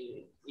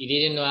 he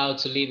didn't know how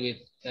to live with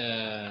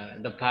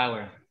the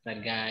power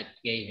that God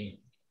gave him.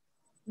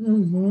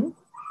 Mm-hmm.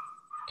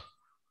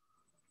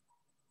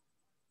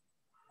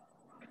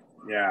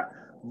 Yeah,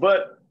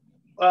 but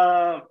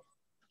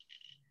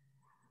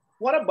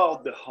what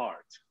about the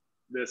heart,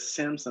 the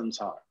Samson's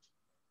heart?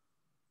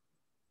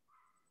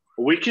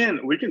 We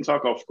can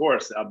talk, of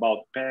course,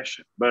 about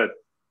passion, but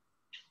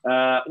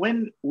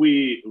when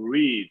we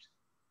read,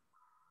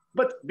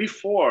 but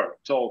before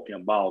talking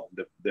about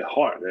the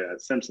heart,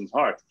 Samson's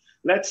heart,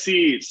 let's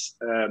see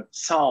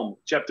Psalm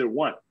chapter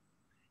 1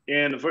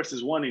 and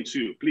verses 1 and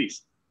 2,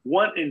 please.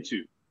 1 and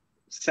 2.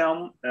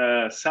 Psalm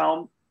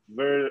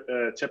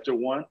chapter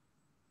 1,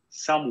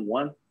 Psalm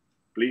 1,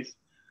 please.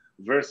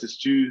 Verses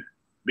 2,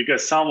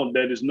 because Psalm,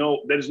 there is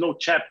no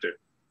chapter.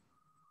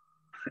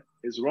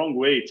 It's the wrong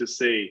way to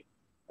say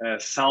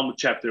Psalm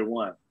chapter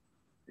 1.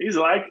 It's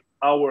like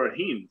our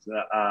hymns.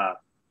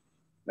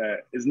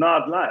 It's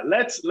not like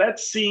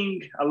let's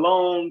sing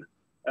along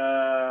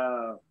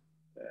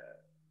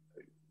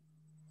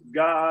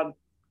God.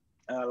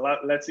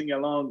 Let's sing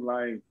along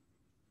like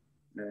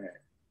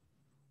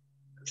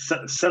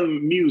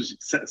some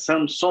music,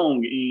 some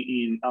song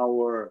in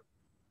our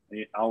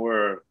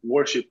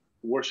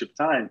worship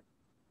time,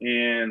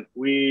 and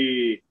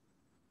we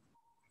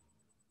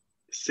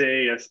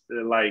say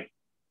like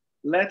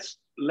let's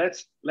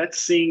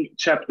sing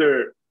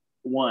chapter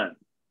 1.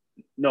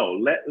 No,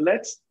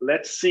 let's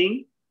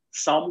sing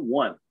Psalm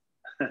 1.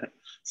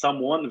 Psalm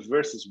 1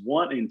 verses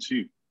 1 and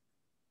 2.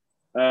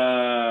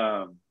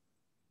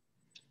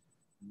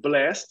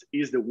 Blessed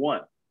is the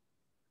one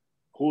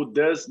who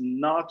does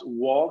not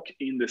walk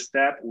in the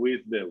step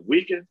with the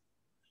wicked,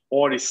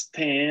 or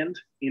stand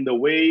in the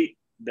way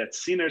that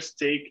sinners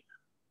take,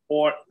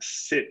 or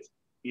sit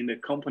in the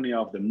company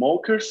of the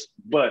mockers,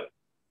 but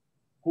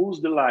whose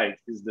delight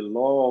is the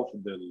law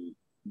of the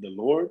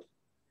Lord,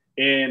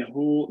 and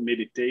who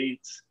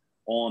meditates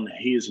on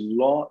his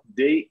law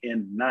day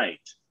and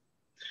night.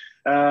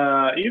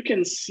 You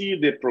can see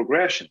the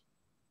progression,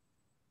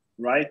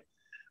 right?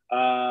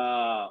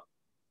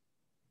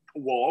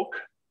 Walk,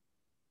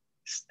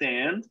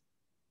 stand,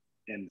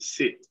 and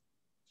sit.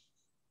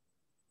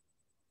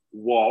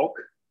 Walk,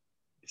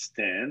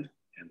 stand,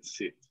 and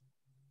sit.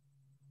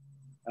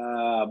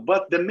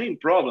 But the main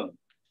problem,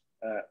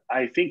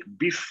 I think,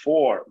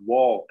 before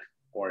walk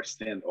or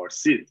stand or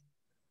sit,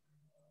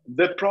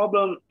 the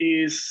problem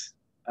is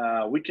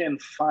we can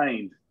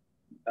find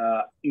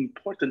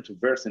important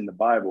verse in the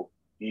Bible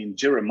in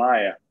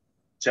Jeremiah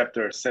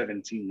chapter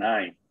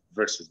 17:9,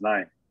 verse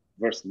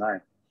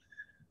 9.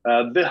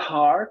 The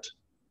heart,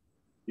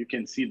 you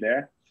can see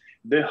there,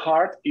 the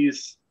heart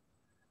is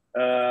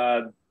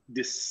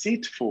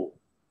deceitful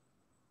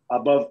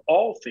above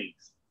all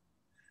things.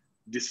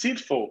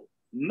 Deceitful,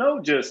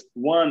 not just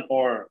one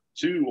or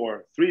two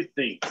or three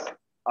things.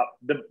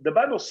 The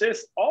Bible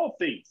says all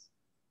things,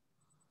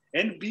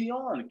 and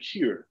beyond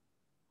cure.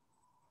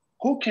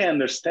 Who can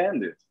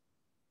understand it?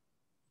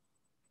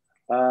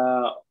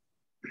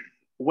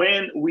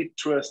 When we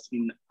trust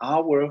in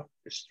our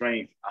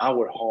strength,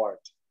 our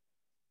heart,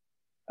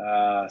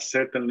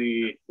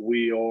 Certainly,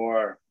 we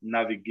are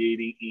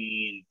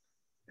navigating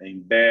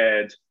in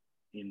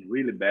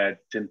really bad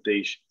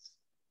temptations,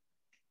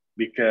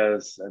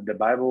 because the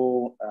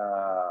Bible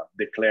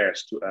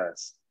declares to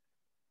us,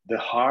 the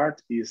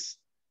heart is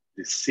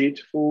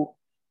deceitful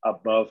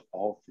above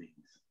all things.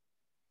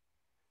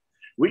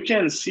 We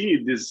can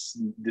see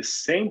the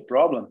same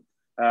problem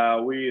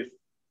with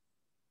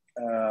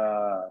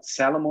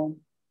Solomon,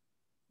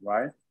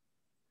 right?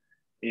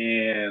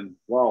 And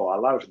wow, a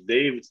lot of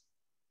David,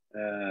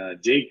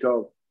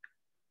 Jacob,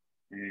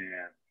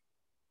 and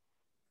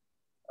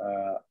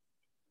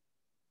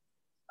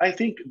I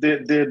think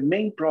the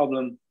main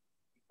problem,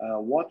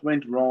 what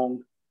went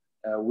wrong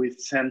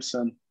with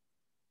Samson,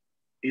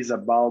 is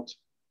about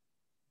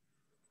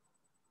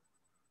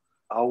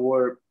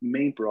our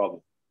main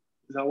problem,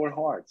 is our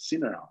heart,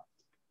 sinner heart,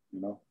 you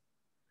know.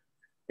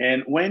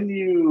 And when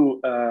you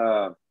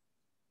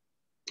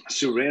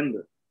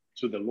surrender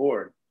to the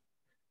Lord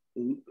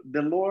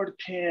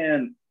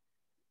can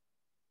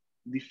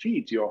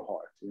defeat your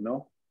heart, you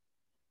know.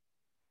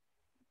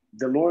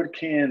 The Lord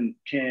can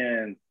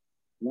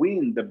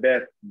win the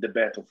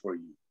battle for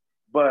you.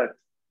 But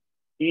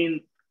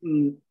in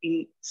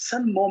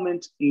some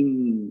moment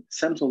in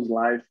Samson's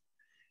life,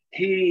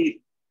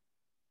 he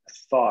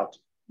thought,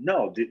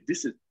 no,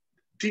 this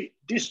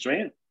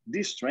strength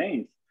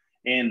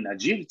and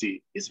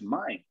agility is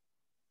mine,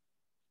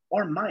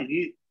 or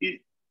mine.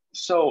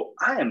 So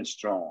I am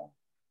strong.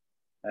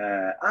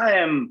 I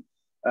am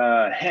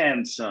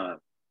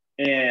handsome,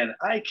 and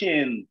I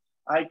can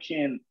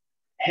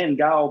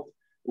hang out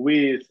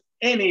with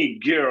any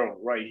girl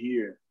right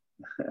here.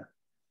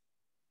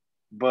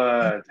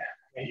 But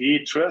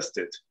he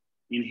trusted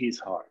in his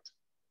heart.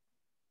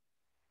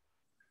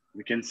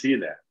 We can see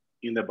that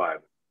in the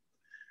Bible.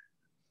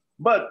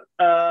 But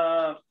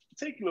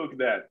take a look at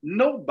that.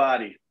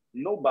 Nobody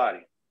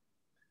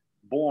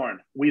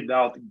born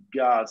without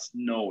God's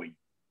knowing.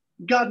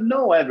 God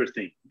knows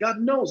everything.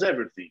 God knows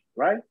everything,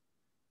 right?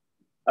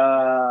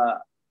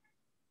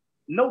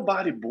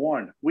 Nobody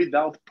born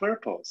without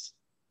purpose.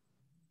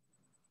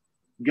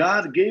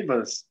 God gave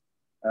us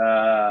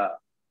the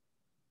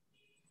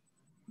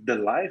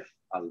life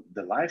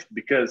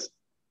because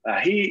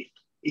he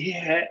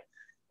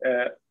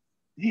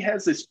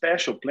has a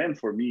special plan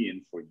for me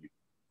and for you.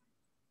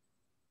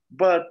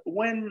 But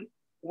when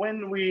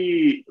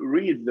we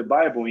read the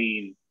Bible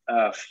in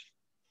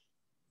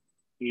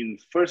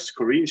 1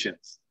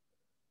 Corinthians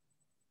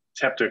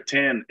chapter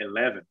 10,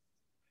 11,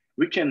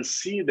 we can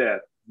see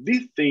that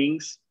these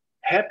things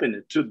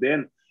happened to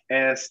them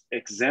as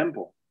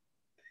example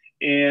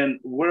and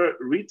were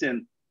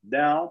written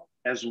down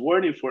as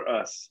warning for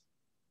us,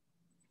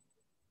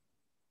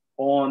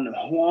 on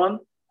when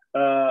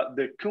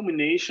the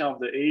culmination of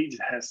the age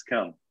has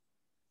come.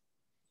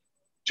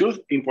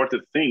 Two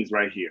important things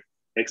right here.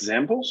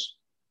 Examples.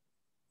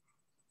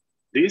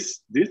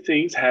 These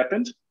things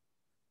happened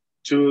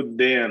to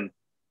them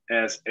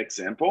as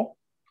example,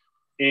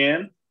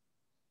 and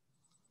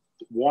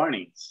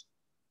warnings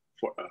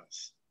for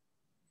us.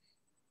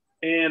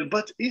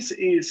 But it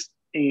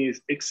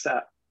is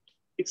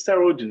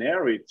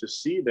extraordinary to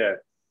see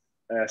that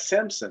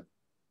Samson,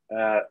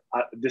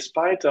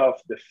 despite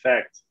of the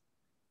fact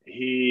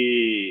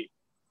he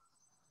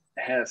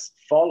has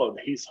followed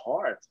his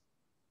heart,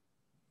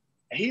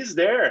 he's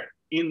there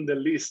in the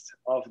list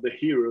of the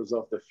heroes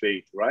of the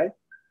faith, right?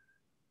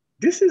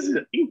 This is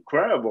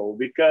incredible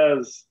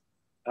because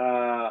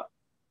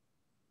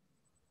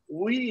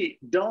we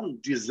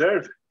don't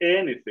deserve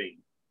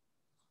anything.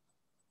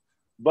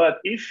 But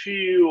if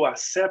you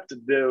accept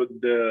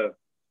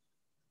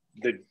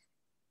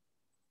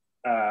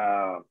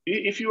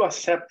if you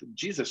accept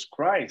Jesus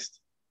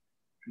Christ,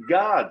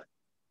 God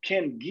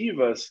can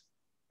give us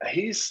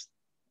his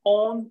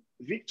own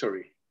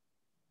victory.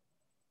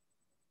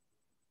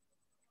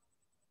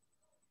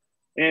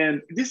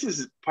 And this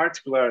is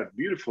particularly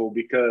beautiful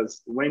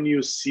because when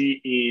you see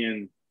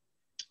in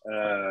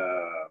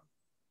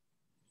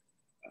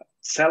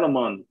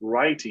Solomon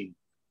writing,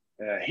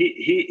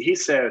 he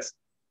says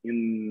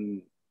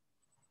in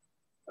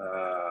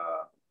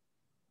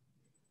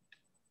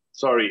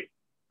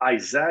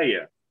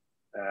Isaiah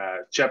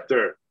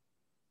chapter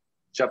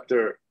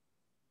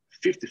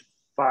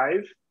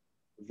 55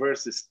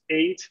 verses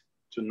 8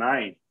 to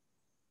 9,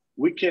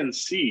 we can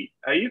see,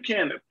 you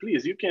can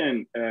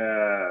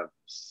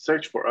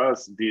search for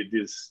us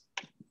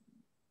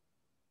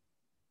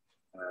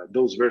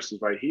those verses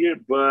right here,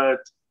 but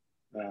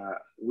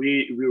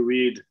we will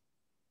read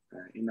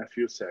in a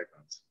few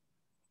seconds.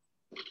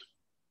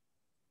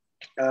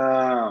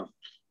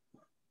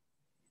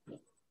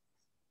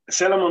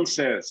 Solomon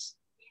says,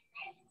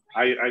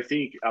 I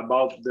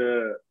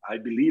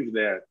believe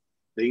that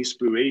the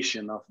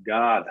inspiration of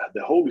God,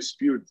 the Holy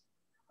Spirit,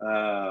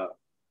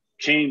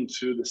 came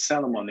to the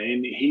Solomon,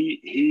 and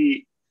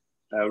he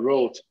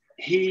wrote,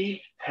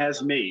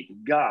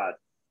 God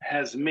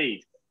has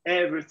made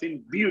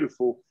everything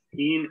beautiful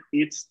in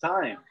its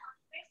time.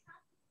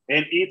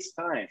 And its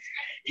time.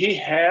 He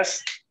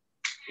has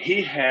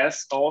he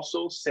has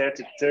also set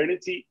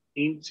eternity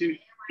into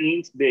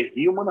the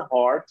human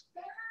heart,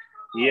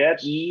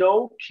 yet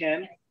no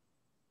can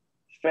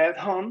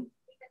fathom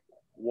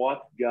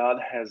what God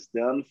has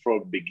done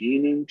from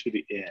beginning to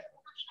the end.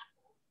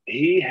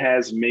 He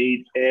has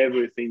made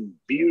everything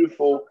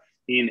beautiful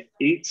in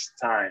its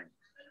time.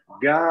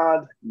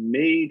 God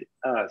made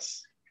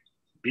us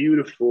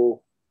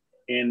beautiful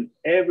and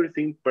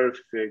everything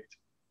perfect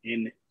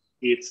in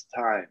its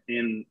time,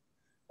 in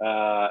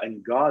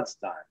God's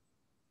time.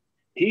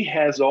 He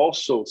has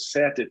also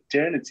set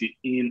eternity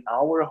in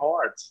our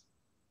hearts,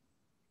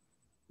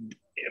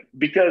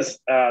 because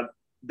the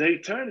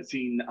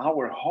eternity in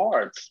our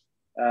hearts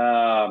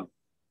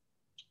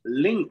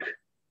link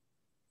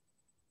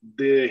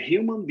the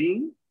human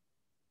being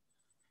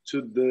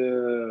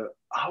to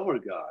our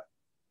God.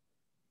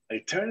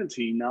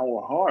 Eternity in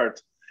our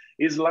heart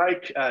is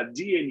like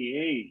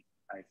DNA.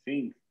 I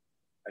think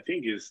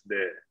is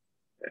the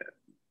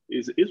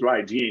is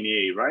right,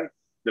 DNA, right?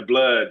 The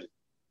blood,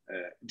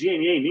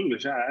 DNA in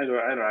English. I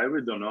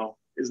really don't know.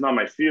 It's not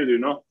my field, you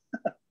know.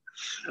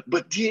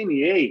 But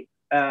DNA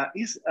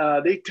is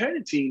the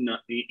eternity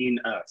in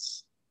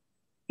us,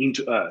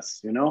 into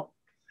us, you know.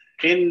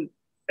 And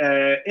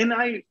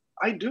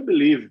I do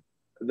believe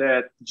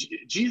that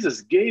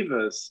Jesus gave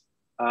us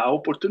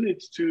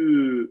opportunity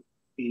to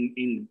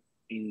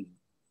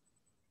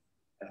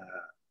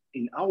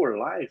in our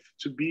life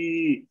to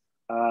be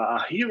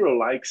a hero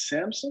like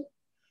Samson,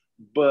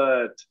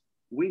 but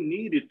we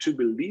needed to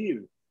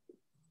believe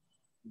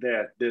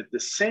that the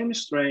same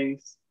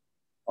strength,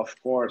 of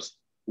course,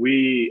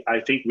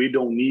 I think we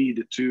don't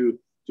need to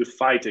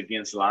fight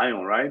against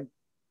lion, right?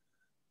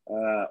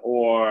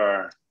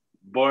 Or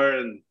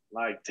burn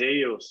like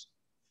tails,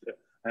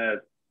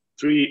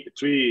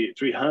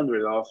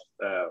 300 of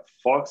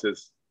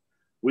foxes.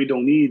 We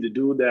don't need to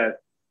do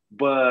that,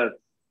 but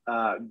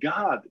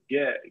God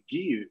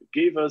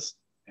gave us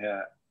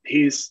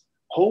His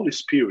Holy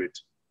Spirit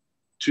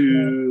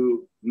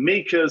to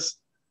make us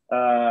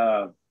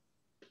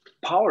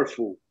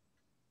powerful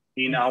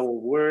in our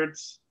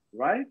words,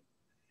 right?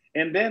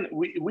 And then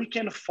we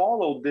can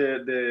follow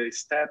the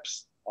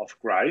steps of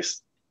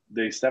Christ,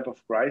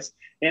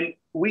 and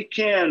we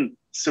can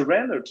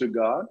surrender to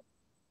God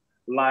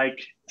like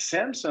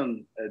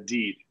Samson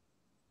did.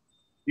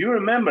 You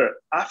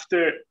remember,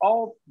 after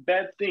all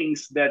bad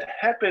things that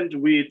happened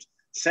with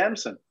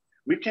Samson,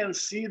 we can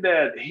see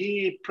that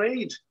he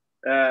prayed.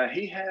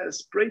 He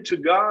has prayed to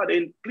God,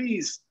 and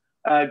please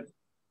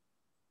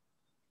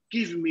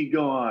give me,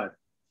 God,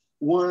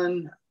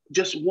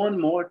 just one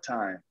more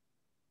time,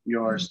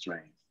 your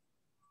strength,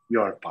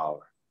 your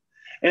power.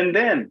 And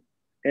then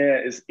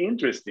it's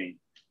interesting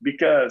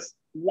because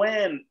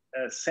when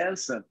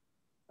Samson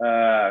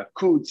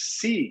could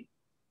see,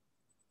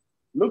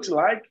 looks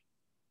like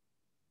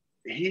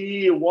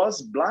he was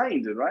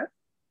blind, right?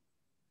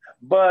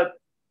 But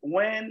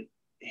when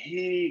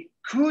he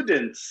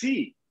couldn't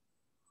see,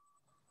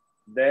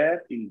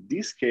 that in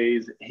this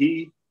case,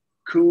 he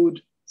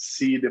could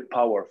see the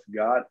power of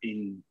God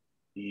in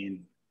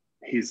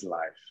his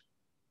life.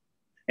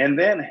 And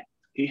then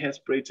he has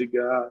prayed to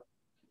God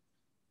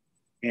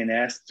and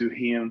asked to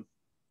him,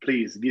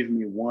 please give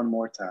me one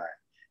more time.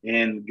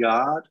 And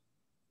God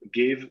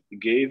gave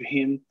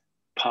him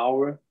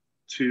power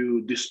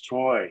to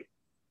destroy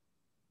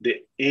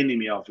the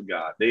enemy of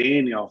God, the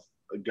enemy of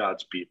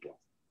God's people.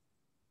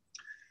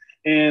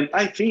 And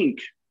I think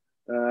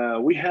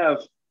we have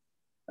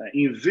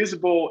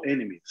invisible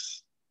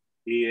enemies,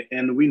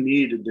 and we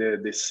need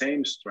the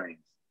same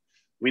strength.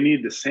 We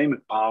need the same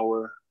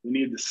power. We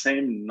need the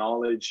same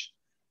knowledge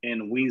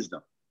and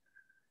wisdom.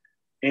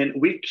 And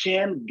we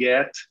can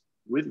get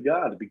with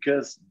God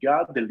because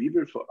God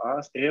delivered for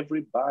us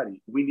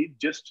everybody. We need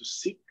just to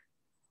seek,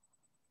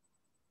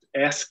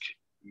 ask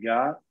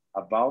God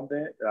about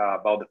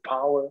the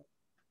power.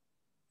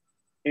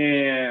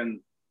 And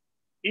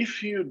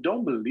if you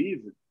don't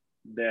believe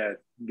that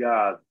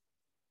God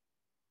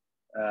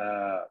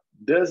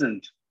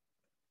doesn't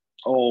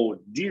or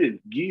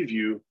didn't give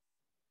you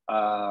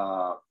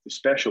a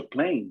special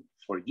plan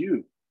for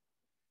you,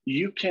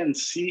 you can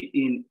see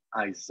in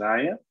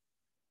Isaiah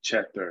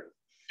chapter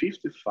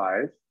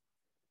 55,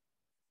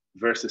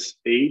 verses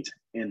 8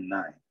 and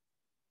 9.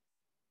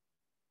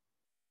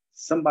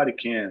 Somebody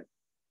can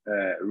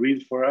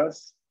read for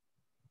us?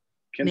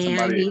 May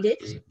I read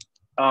it?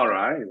 All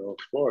right, of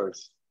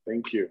course.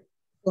 Thank you.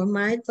 For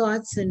my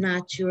thoughts are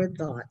not your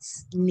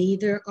thoughts,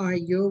 neither are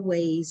your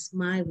ways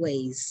my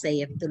ways,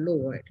 saith the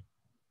Lord.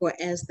 For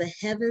as the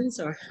heavens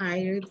are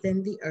higher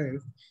than the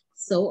earth,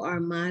 so are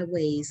my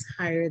ways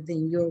higher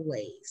than your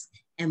ways,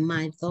 and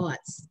my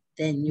thoughts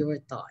than your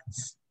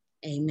thoughts.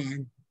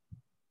 Amen.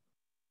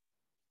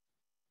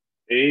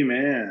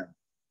 Amen.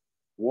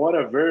 What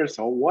a verse,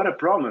 or what a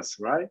promise,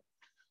 right?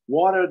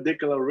 What a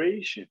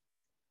declaration.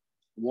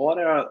 What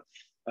a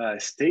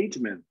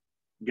statement,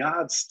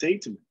 God's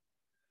statement.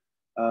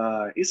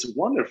 It's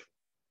wonderful.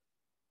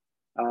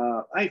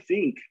 I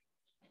think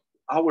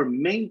our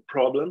main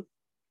problem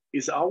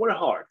is our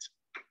heart,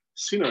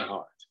 sinner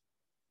heart.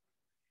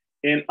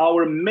 And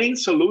our main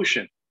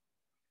solution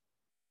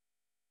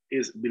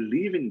is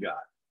believe in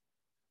God.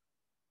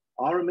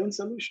 Our main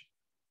solution.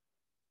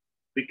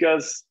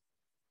 Because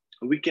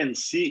we can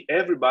see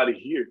everybody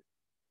here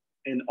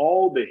and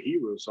all the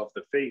heroes of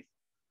the faith,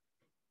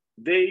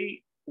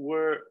 they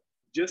were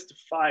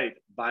justified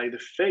by the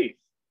faith.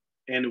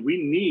 And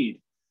we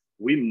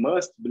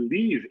must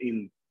believe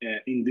in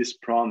these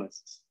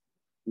promises.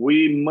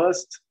 We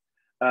must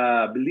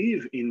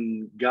believe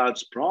in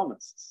God's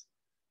promises,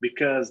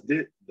 because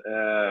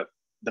the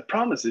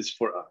promise is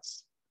for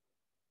us.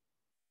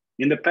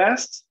 In the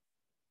past,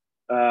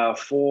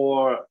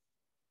 for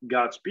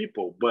God's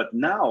people, but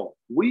now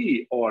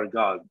we are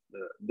God,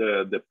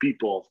 the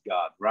people of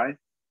God, right?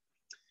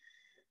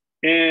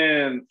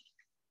 And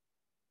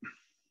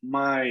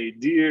my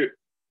dear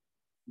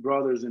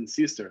brothers and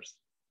sisters,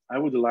 I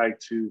would like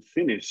to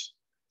finish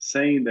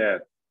saying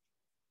that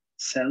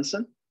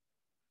Samson,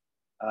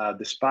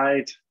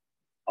 despite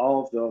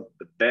all of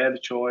the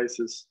bad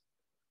choices,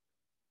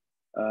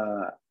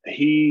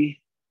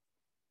 he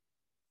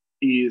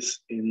is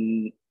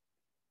in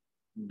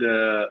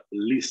the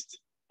list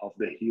of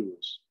the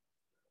heroes,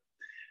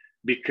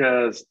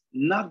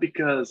 not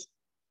because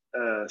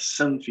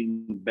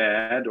something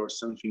bad or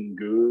something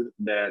good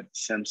that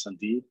Samson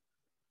did,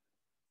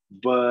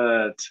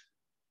 but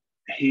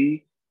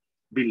he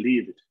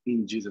believed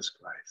in Jesus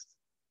Christ.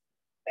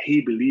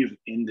 He believed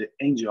in the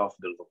angel of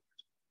the Lord.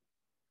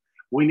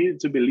 We need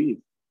to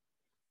believe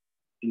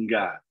in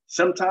God.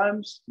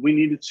 Sometimes we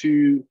need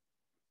to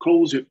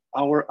close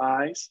our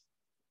eyes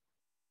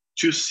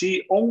to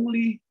see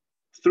only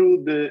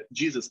through the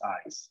Jesus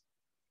eyes.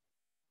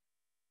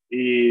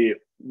 I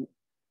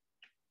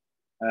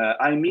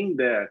mean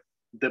that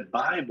the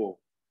Bible,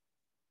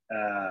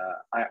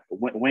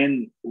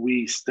 when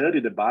we study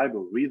the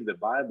Bible, read the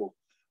Bible,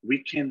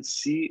 we can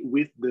see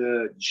with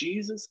the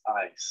Jesus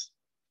eyes.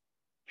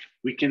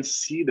 We can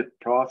see the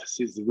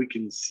prophecies, we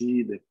can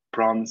see the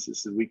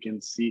promises, we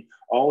can see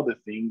all the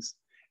things.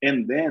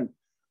 And then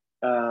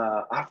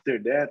after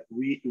that,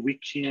 we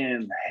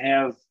can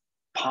have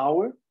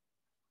power,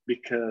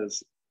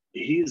 because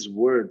his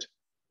word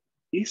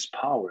is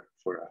power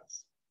for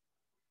us.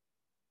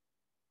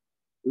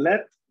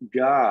 Let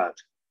God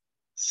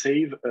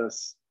save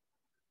us.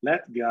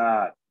 Let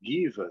God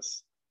give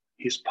us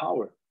his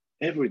power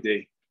every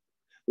day.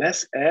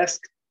 Let's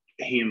ask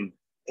him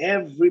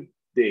every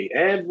day,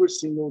 every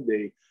single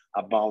day,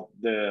 about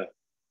the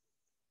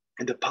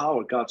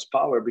power, God's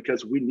power,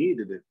 because we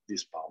needed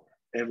this power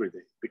every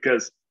day.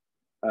 Because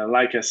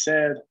like I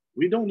said,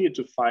 we don't need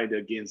to fight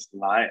against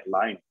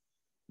lying,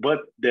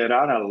 but there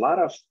are a lot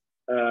of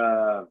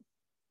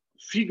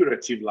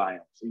figurative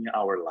lions in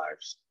our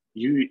lives.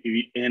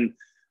 And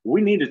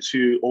we needed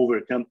to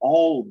overcome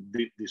all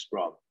these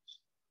problems.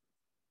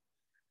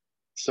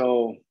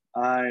 So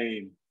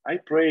I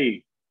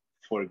pray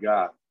for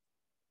God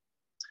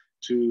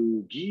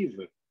to give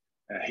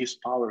his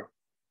power,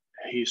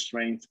 his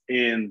strength,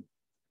 and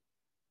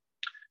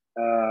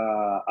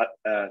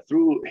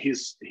through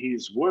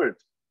his word,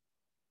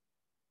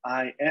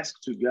 I ask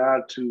to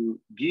God to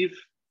give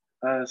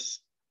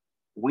us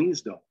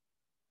wisdom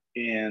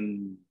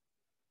and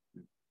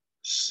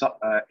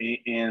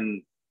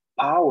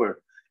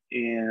power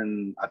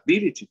and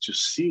ability to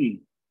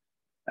see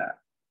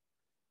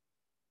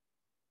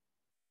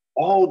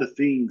all the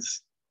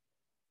things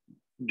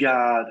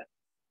God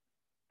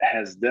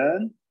has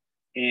done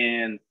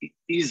and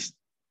is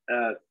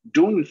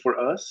doing for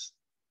us,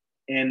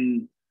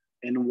 and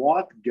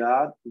what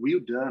God will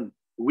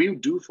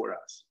do for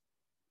us.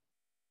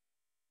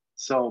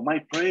 So my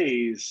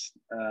praise,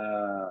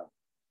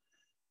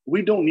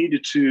 we don't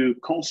need to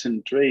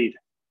concentrate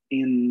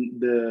in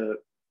the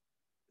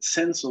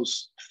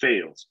census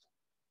fails,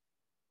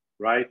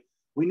 right?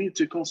 We need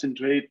to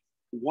concentrate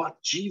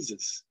what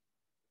Jesus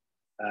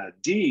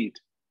did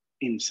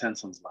in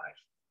Samson's life.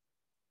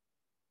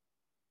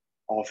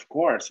 Of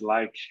course,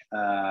 like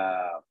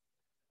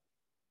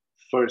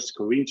 1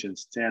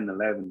 Corinthians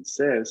 10:11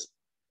 says,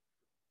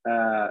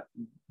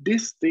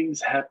 these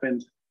things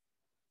happened,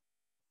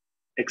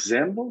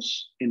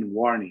 examples and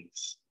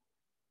warnings,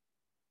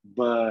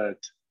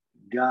 but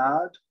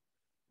God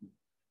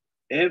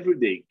every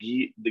day,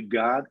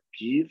 God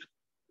give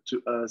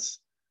to us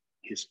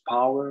his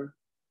power,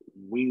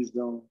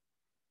 wisdom,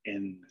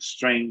 and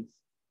strength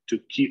to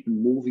keep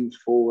moving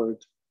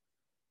forward,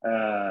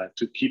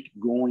 to keep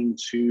going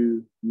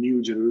to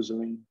New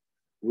Jerusalem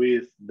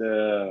with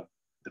the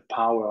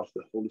power of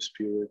the Holy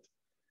Spirit.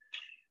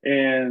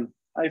 And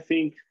I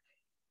think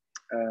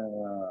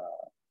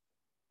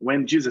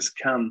when Jesus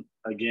comes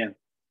again,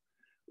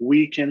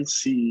 we can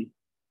see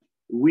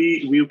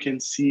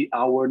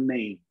our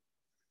name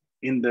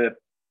in the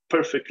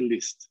perfect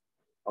list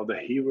of the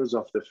heroes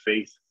of the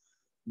faith,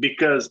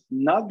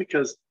 not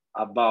because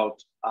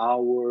about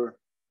our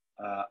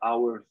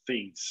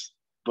things,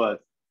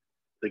 but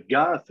the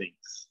God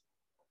things,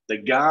 the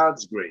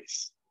God's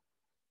grace.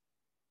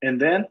 And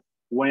then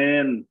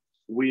when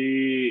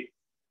we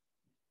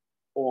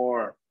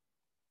are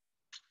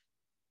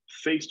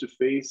face to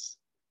face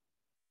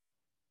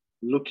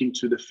look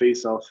into the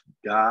face of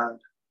God,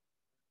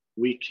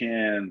 we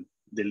can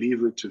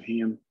deliver to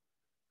him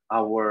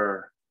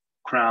our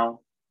crown,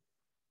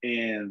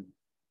 and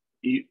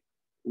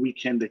we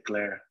can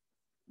declare,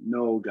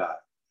 no, God,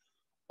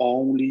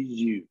 only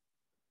you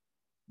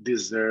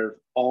deserve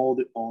all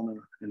the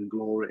honor and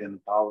glory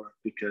and power,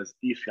 because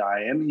if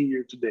I am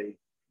here today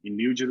in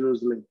New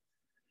Jerusalem,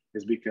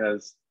 it's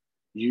because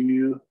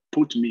you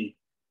put me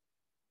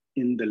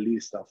in the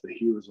list of the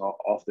heroes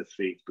of the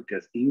faith,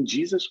 because in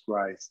Jesus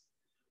Christ,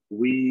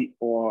 we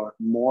are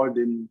more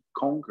than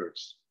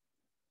conquerors,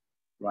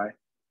 right?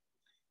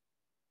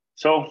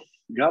 So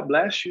God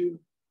bless you.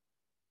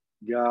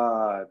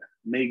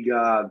 May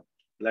God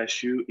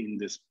bless you in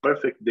this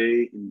perfect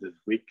day in the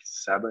week,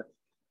 Sabbath.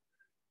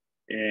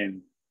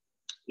 And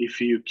if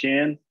you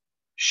can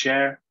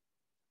share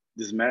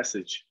this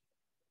message,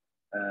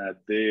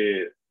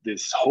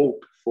 this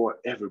hope for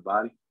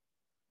everybody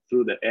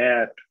through the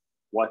app,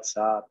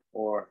 WhatsApp,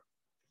 or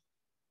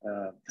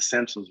the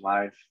Samson's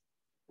life,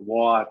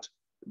 what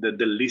the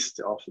list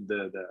of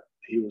the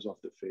heroes of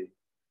the faith.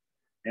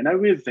 And I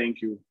really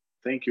thank you.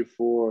 Thank you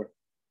for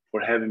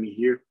having me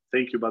here.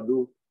 Thank you,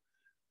 Badu,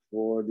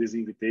 for this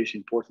invitation,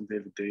 important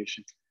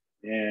invitation.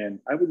 And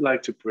I would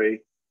like to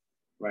pray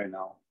right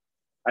now.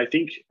 I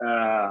think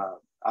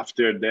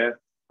after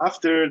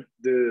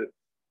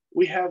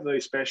we have a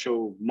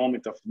special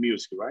moment of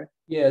music, right?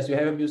 Yes, we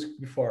have a music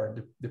before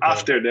the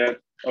after that,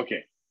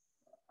 okay.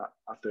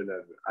 After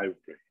that, I will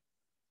pray.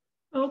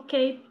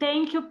 Okay,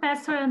 thank you,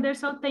 Pastor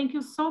Anderson. Thank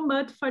you so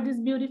much for this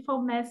beautiful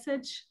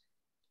message.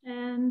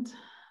 And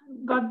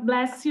God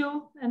bless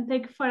you. And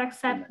thank you for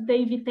accepting the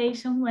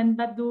invitation when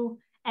Badu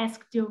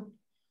asked you.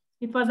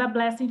 It was a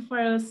blessing for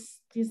us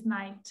this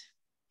night.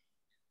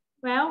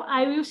 Well,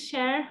 I will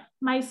share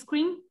my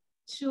screen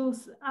to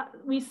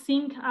we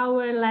sing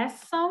our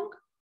last song.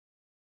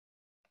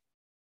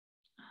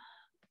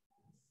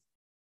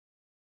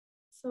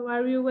 So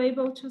are you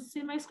able to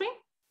see my screen?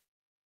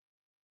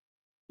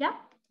 Yeah,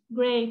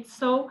 great.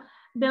 So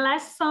the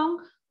last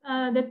song,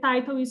 the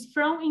title is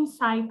From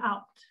Inside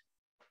Out.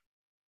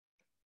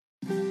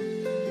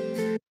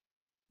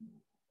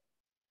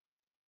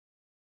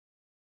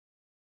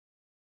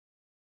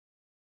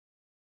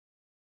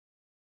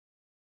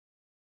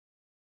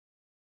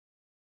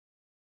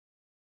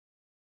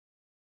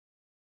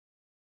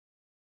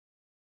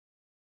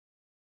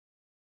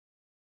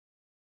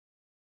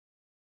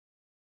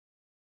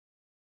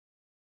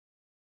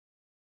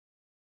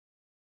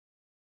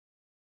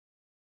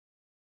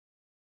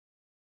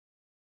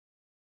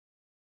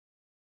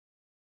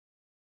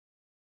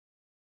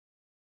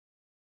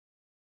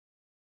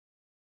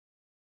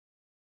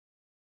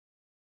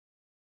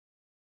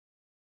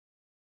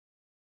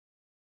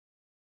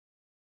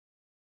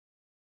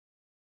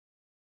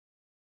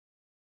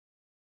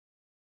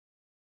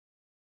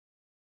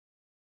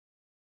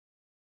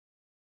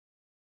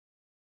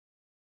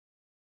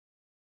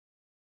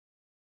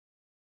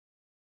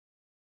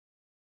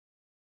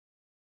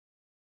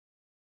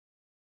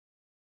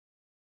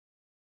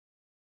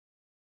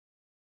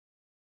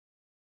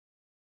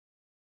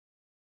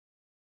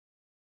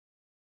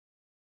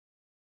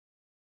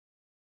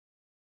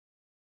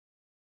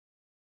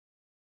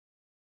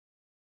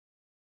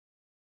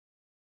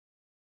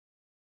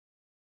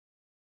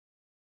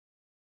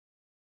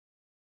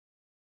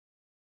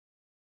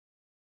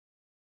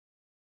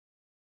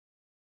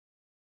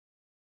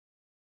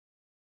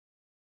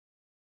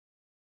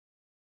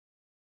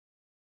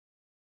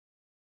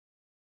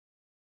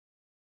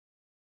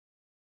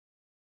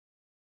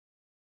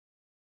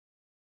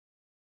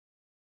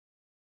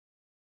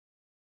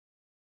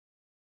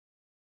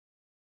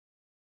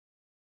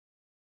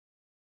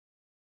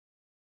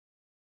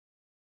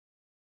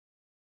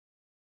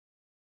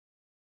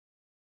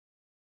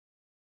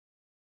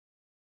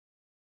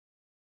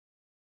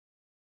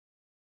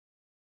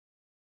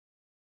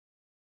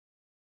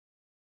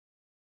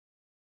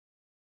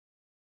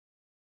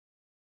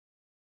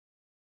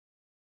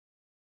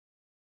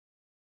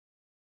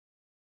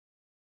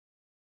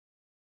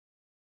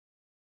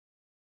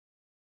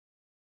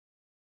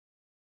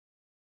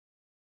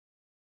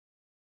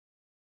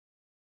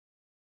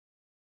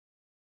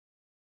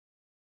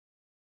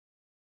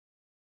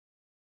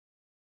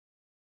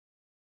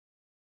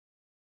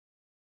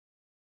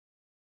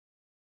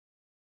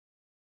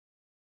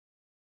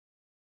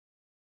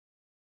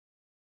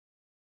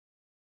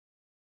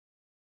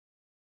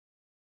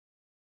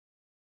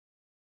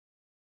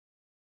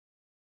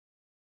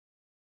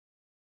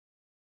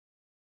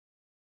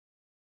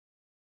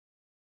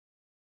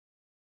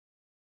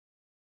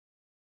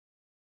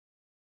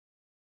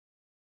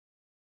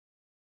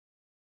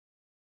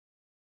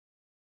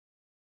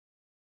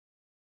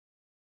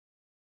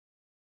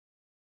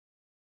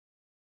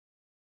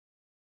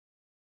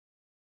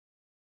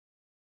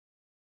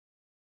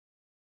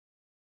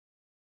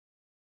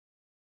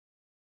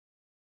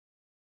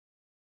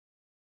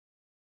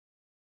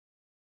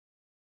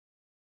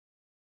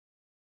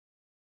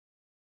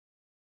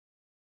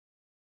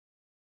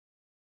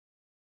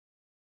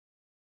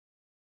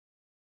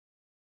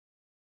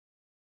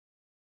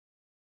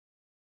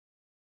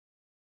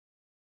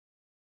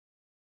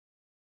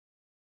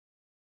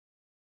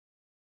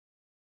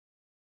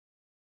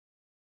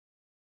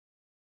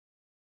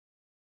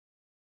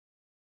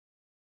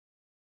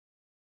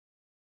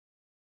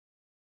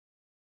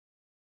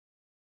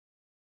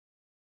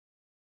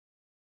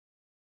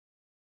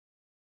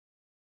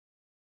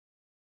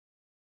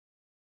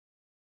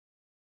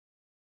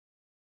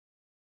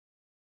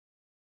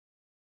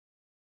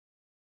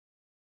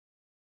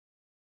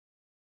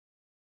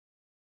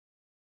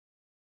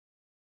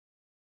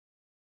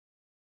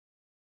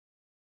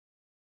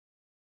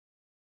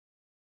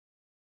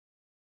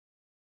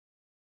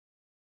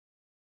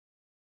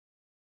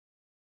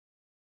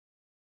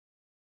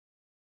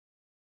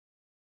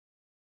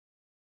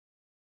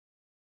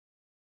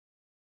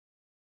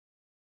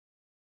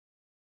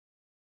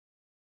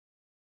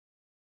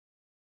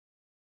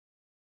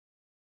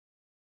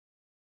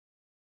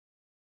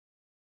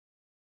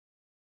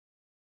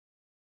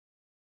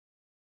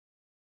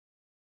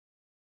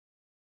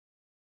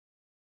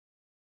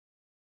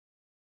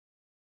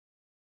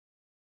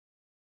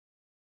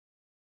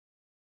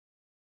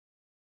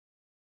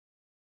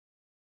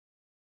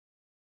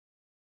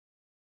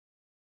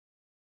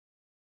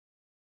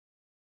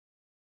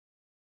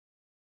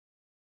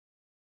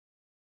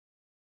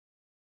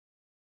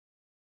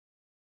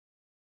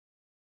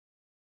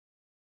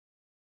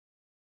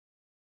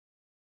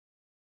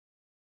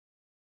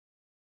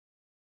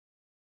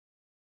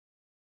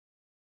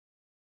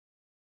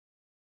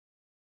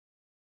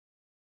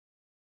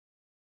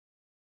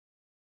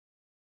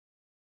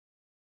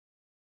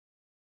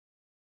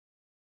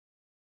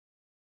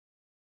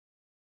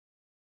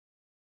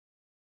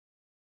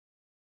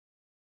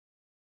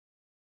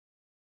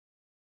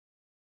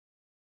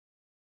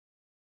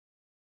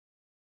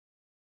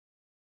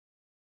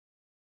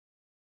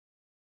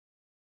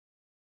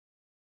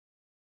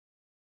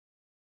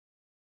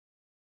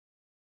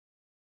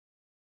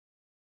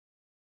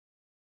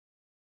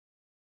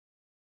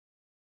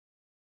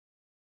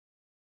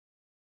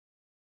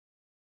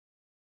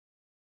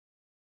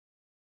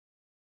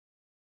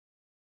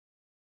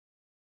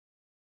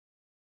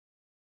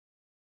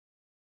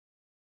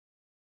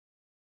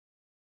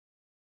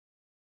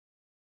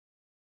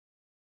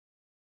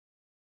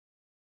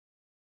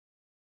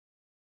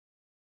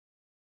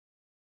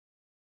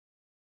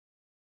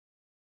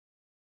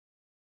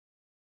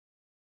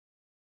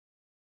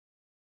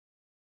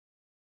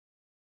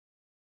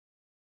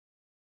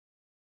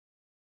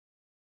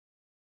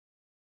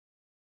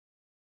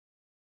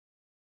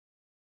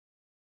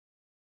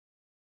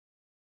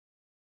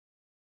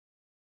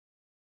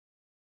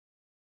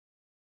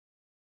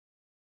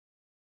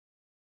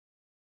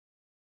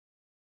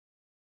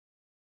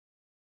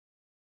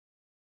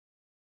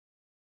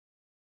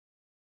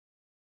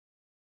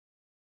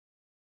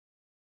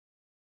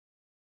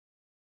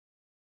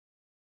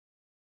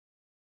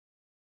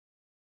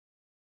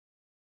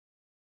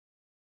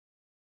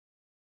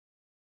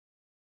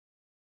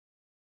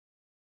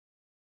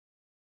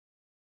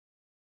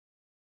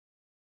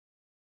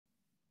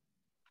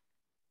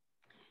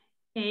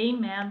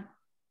 Amen.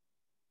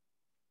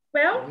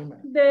 Well, Amen.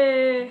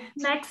 the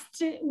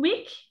next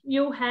week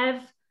you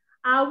have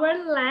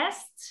our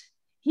last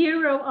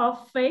hero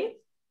of faith.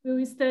 We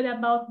will study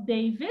about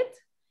David,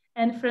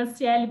 and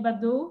Franciele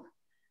Badu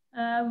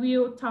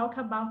will talk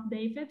about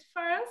David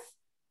for us.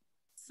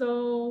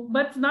 So,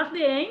 but not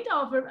the end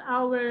of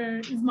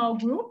our small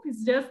group.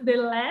 It's just the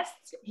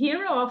last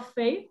hero of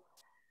faith.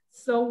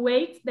 So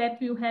wait, that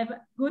we'll have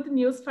good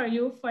news for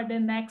you for the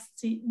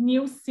next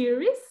new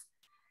series.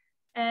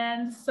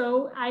 And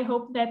so I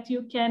hope that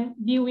you can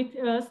be with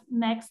us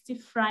next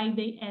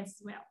Friday as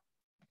well.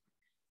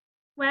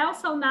 Well,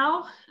 so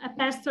now,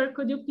 Pastor,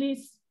 could you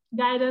please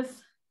guide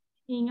us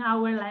in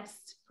our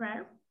last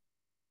prayer?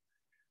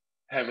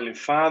 Heavenly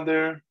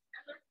Father,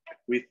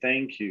 we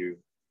thank you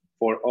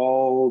for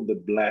all the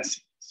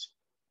blessings,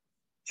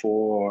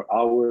 for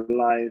our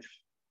life,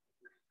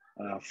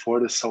 for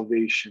the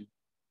salvation,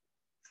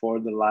 for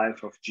the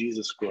life of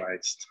Jesus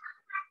Christ.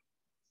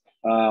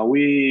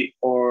 We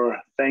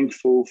are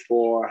thankful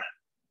for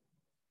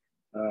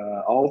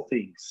all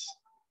things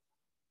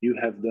you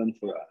have done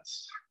for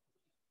us.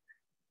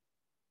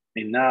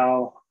 And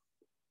now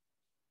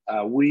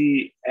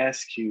we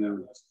ask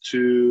you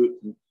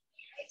to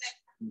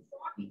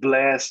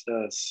bless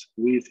us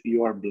with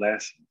your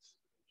blessings.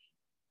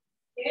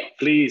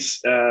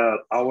 Please,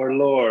 our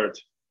Lord,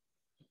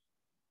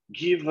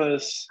 give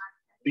us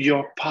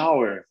your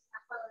power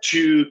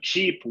to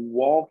keep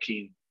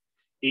walking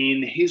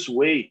in his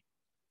way.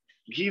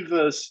 Give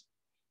us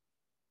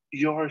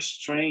your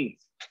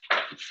strength.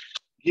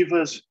 Give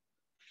us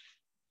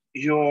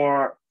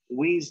your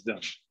wisdom.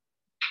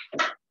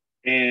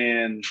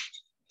 And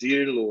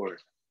dear Lord,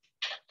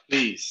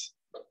 please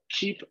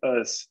keep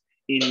us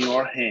in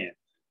your hand.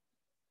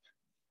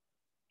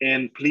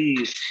 And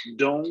please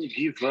don't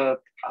give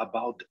up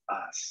about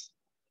us.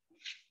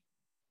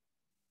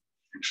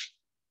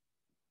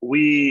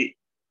 We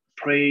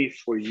pray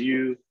for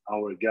you,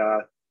 our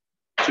God,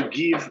 to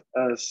give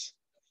us,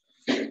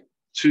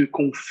 to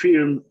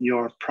confirm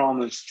your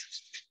promise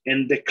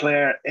and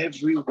declare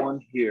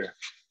everyone here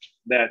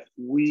that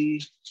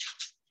we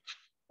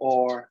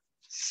are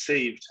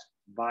saved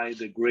by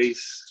the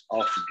grace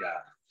of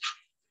God.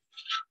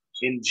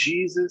 In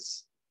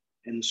Jesus,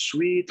 in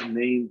sweet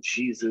name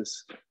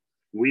Jesus,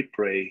 we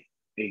pray.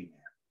 Amen.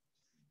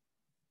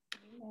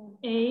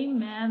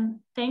 Amen.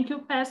 Thank you,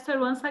 Pastor,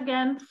 once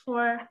again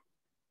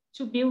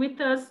to be with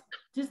us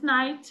this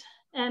night,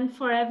 and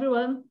for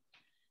everyone.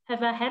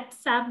 Have a happy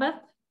Sabbath,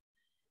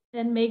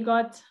 and may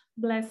God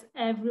bless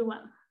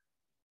everyone.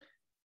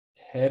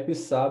 Happy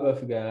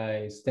Sabbath,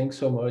 guys. Thanks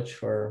so much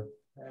for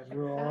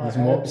this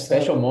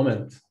special Sabbath.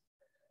 moment.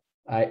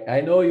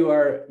 I know you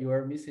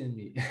are missing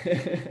me.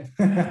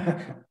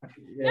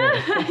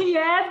 Yeah.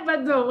 Yes,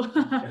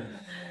 Badu.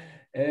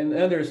 And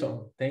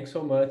Anderson, thanks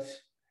so much.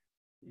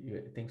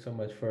 Thanks so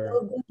much for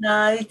Good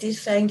night.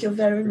 Thank you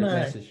very the much.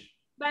 message.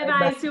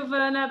 Bye-bye,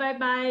 Silvana.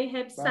 Bye-bye.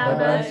 Happy Sabbath.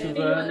 Bye, See you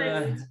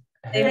Silvana.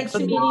 next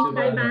meeting.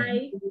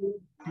 Bye-bye.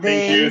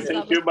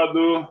 Thank you,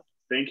 Badu.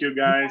 Thank you,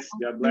 guys.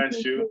 God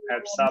bless you.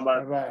 Happy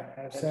Sabbath. Bye-bye.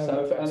 Happy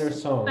Sabbath,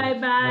 Anderson.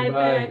 Bye-bye.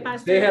 Bye-bye,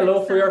 Pastor. Say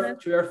hello Happy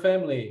to your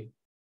family.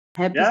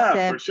 Happy Yeah,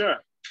 Sabbath. for sure.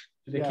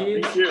 To the Yeah,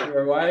 kids, thank you. to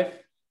your wife.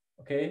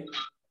 Okay.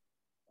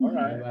 All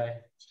right. Bye-bye.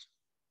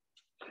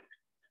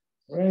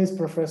 Where is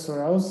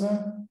Professor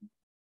Elsa?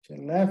 She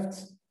left.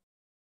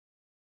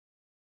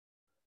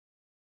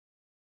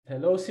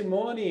 Hello,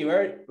 Simone.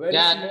 Where is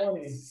Yeah.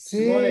 Simone?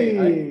 See,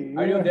 Simone,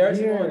 are you there,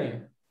 here.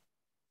 Simone?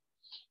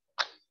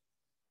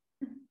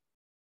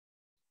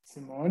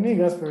 Simone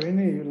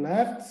Gasparini, you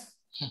left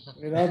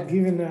without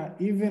giving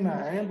even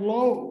a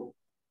hello.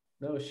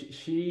 No,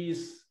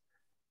 she's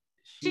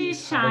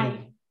shy.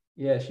 hiding.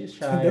 Yeah, she's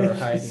shy Then or she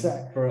hiding.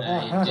 said,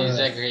 I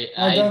disagree. I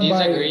I don't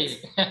buy disagree.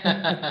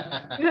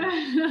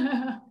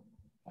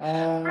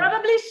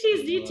 Probably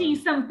she's eating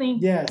something.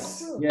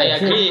 Yes. Yeah. I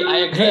agree. I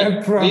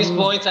agree. Probably. These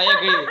points, I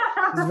agree.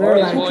 It's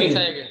very These points, I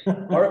likely.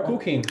 agree. Or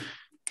cooking.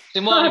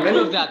 Simone, When-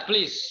 prove that,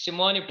 please.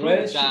 Simone,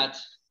 prove she- that.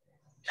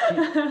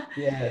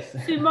 Yes.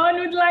 Simone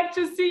would like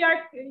to see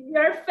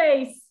your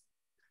face.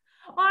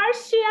 Or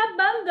she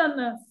abandoned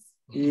us.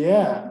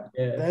 Yeah,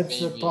 Yes.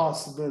 that's a Maybe.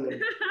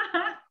 possibility.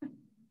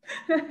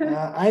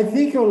 I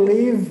think I'll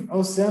leave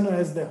Oceano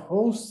as the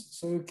host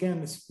so you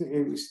can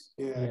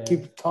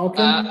keep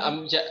talking.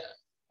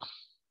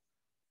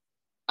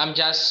 I'm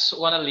just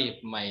wanna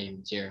leave, my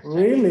dear.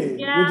 Really?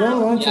 Yeah. You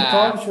don't want to Yeah.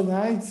 talk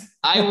tonight?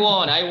 I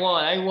won,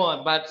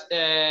 but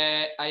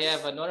I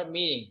have another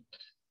meeting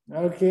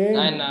Okay.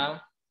 right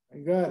now. I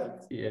got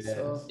it. Yes.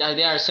 So. Yeah,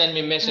 they are sending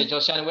me message.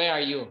 Ocean, where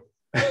are you?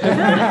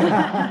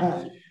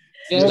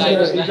 It's like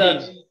a there.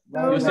 business.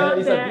 God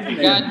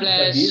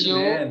bless It's a you.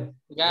 businessman.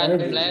 God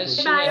Very bless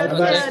good. you Bye, and God protect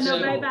bless you. you.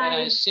 Bye-bye. And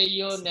I see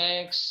you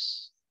next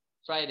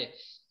Friday.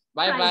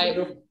 Bye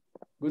Friday. bye.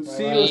 Good to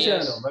see you, Yes.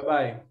 Luciano.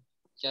 Bye-bye.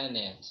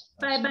 Janet.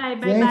 Bye-bye.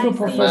 Thank you, Bye-bye.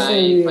 Professor Bye,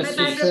 Elias, Bye-bye, for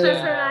Professor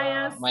sharing.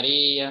 Elias.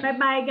 Maria.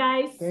 Bye-bye,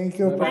 guys. Thank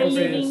you, Bye-bye, Professor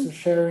friends. Elias, for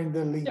sharing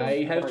the link.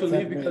 I have for to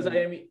leave that because I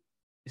meeting. am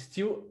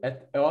still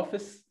at the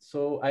office,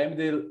 so I am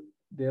the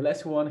the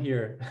last one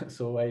here,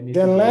 so I need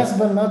The to go. last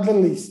but not the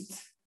least.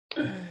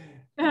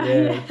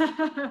 Yes.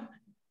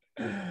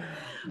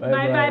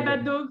 Bye-bye,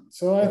 Badu.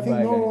 So I think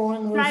Bye-bye, no guys.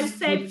 one Drive was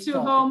safe keep to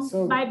talking. home.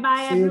 So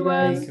Bye-bye, see you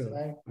everyone. guys. Thank you.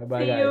 Bye.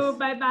 Bye-bye, See guys. you.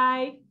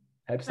 Bye-bye.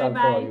 Happy Sabbath for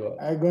Bye-bye. all you all.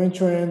 I'm going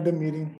to end the meeting.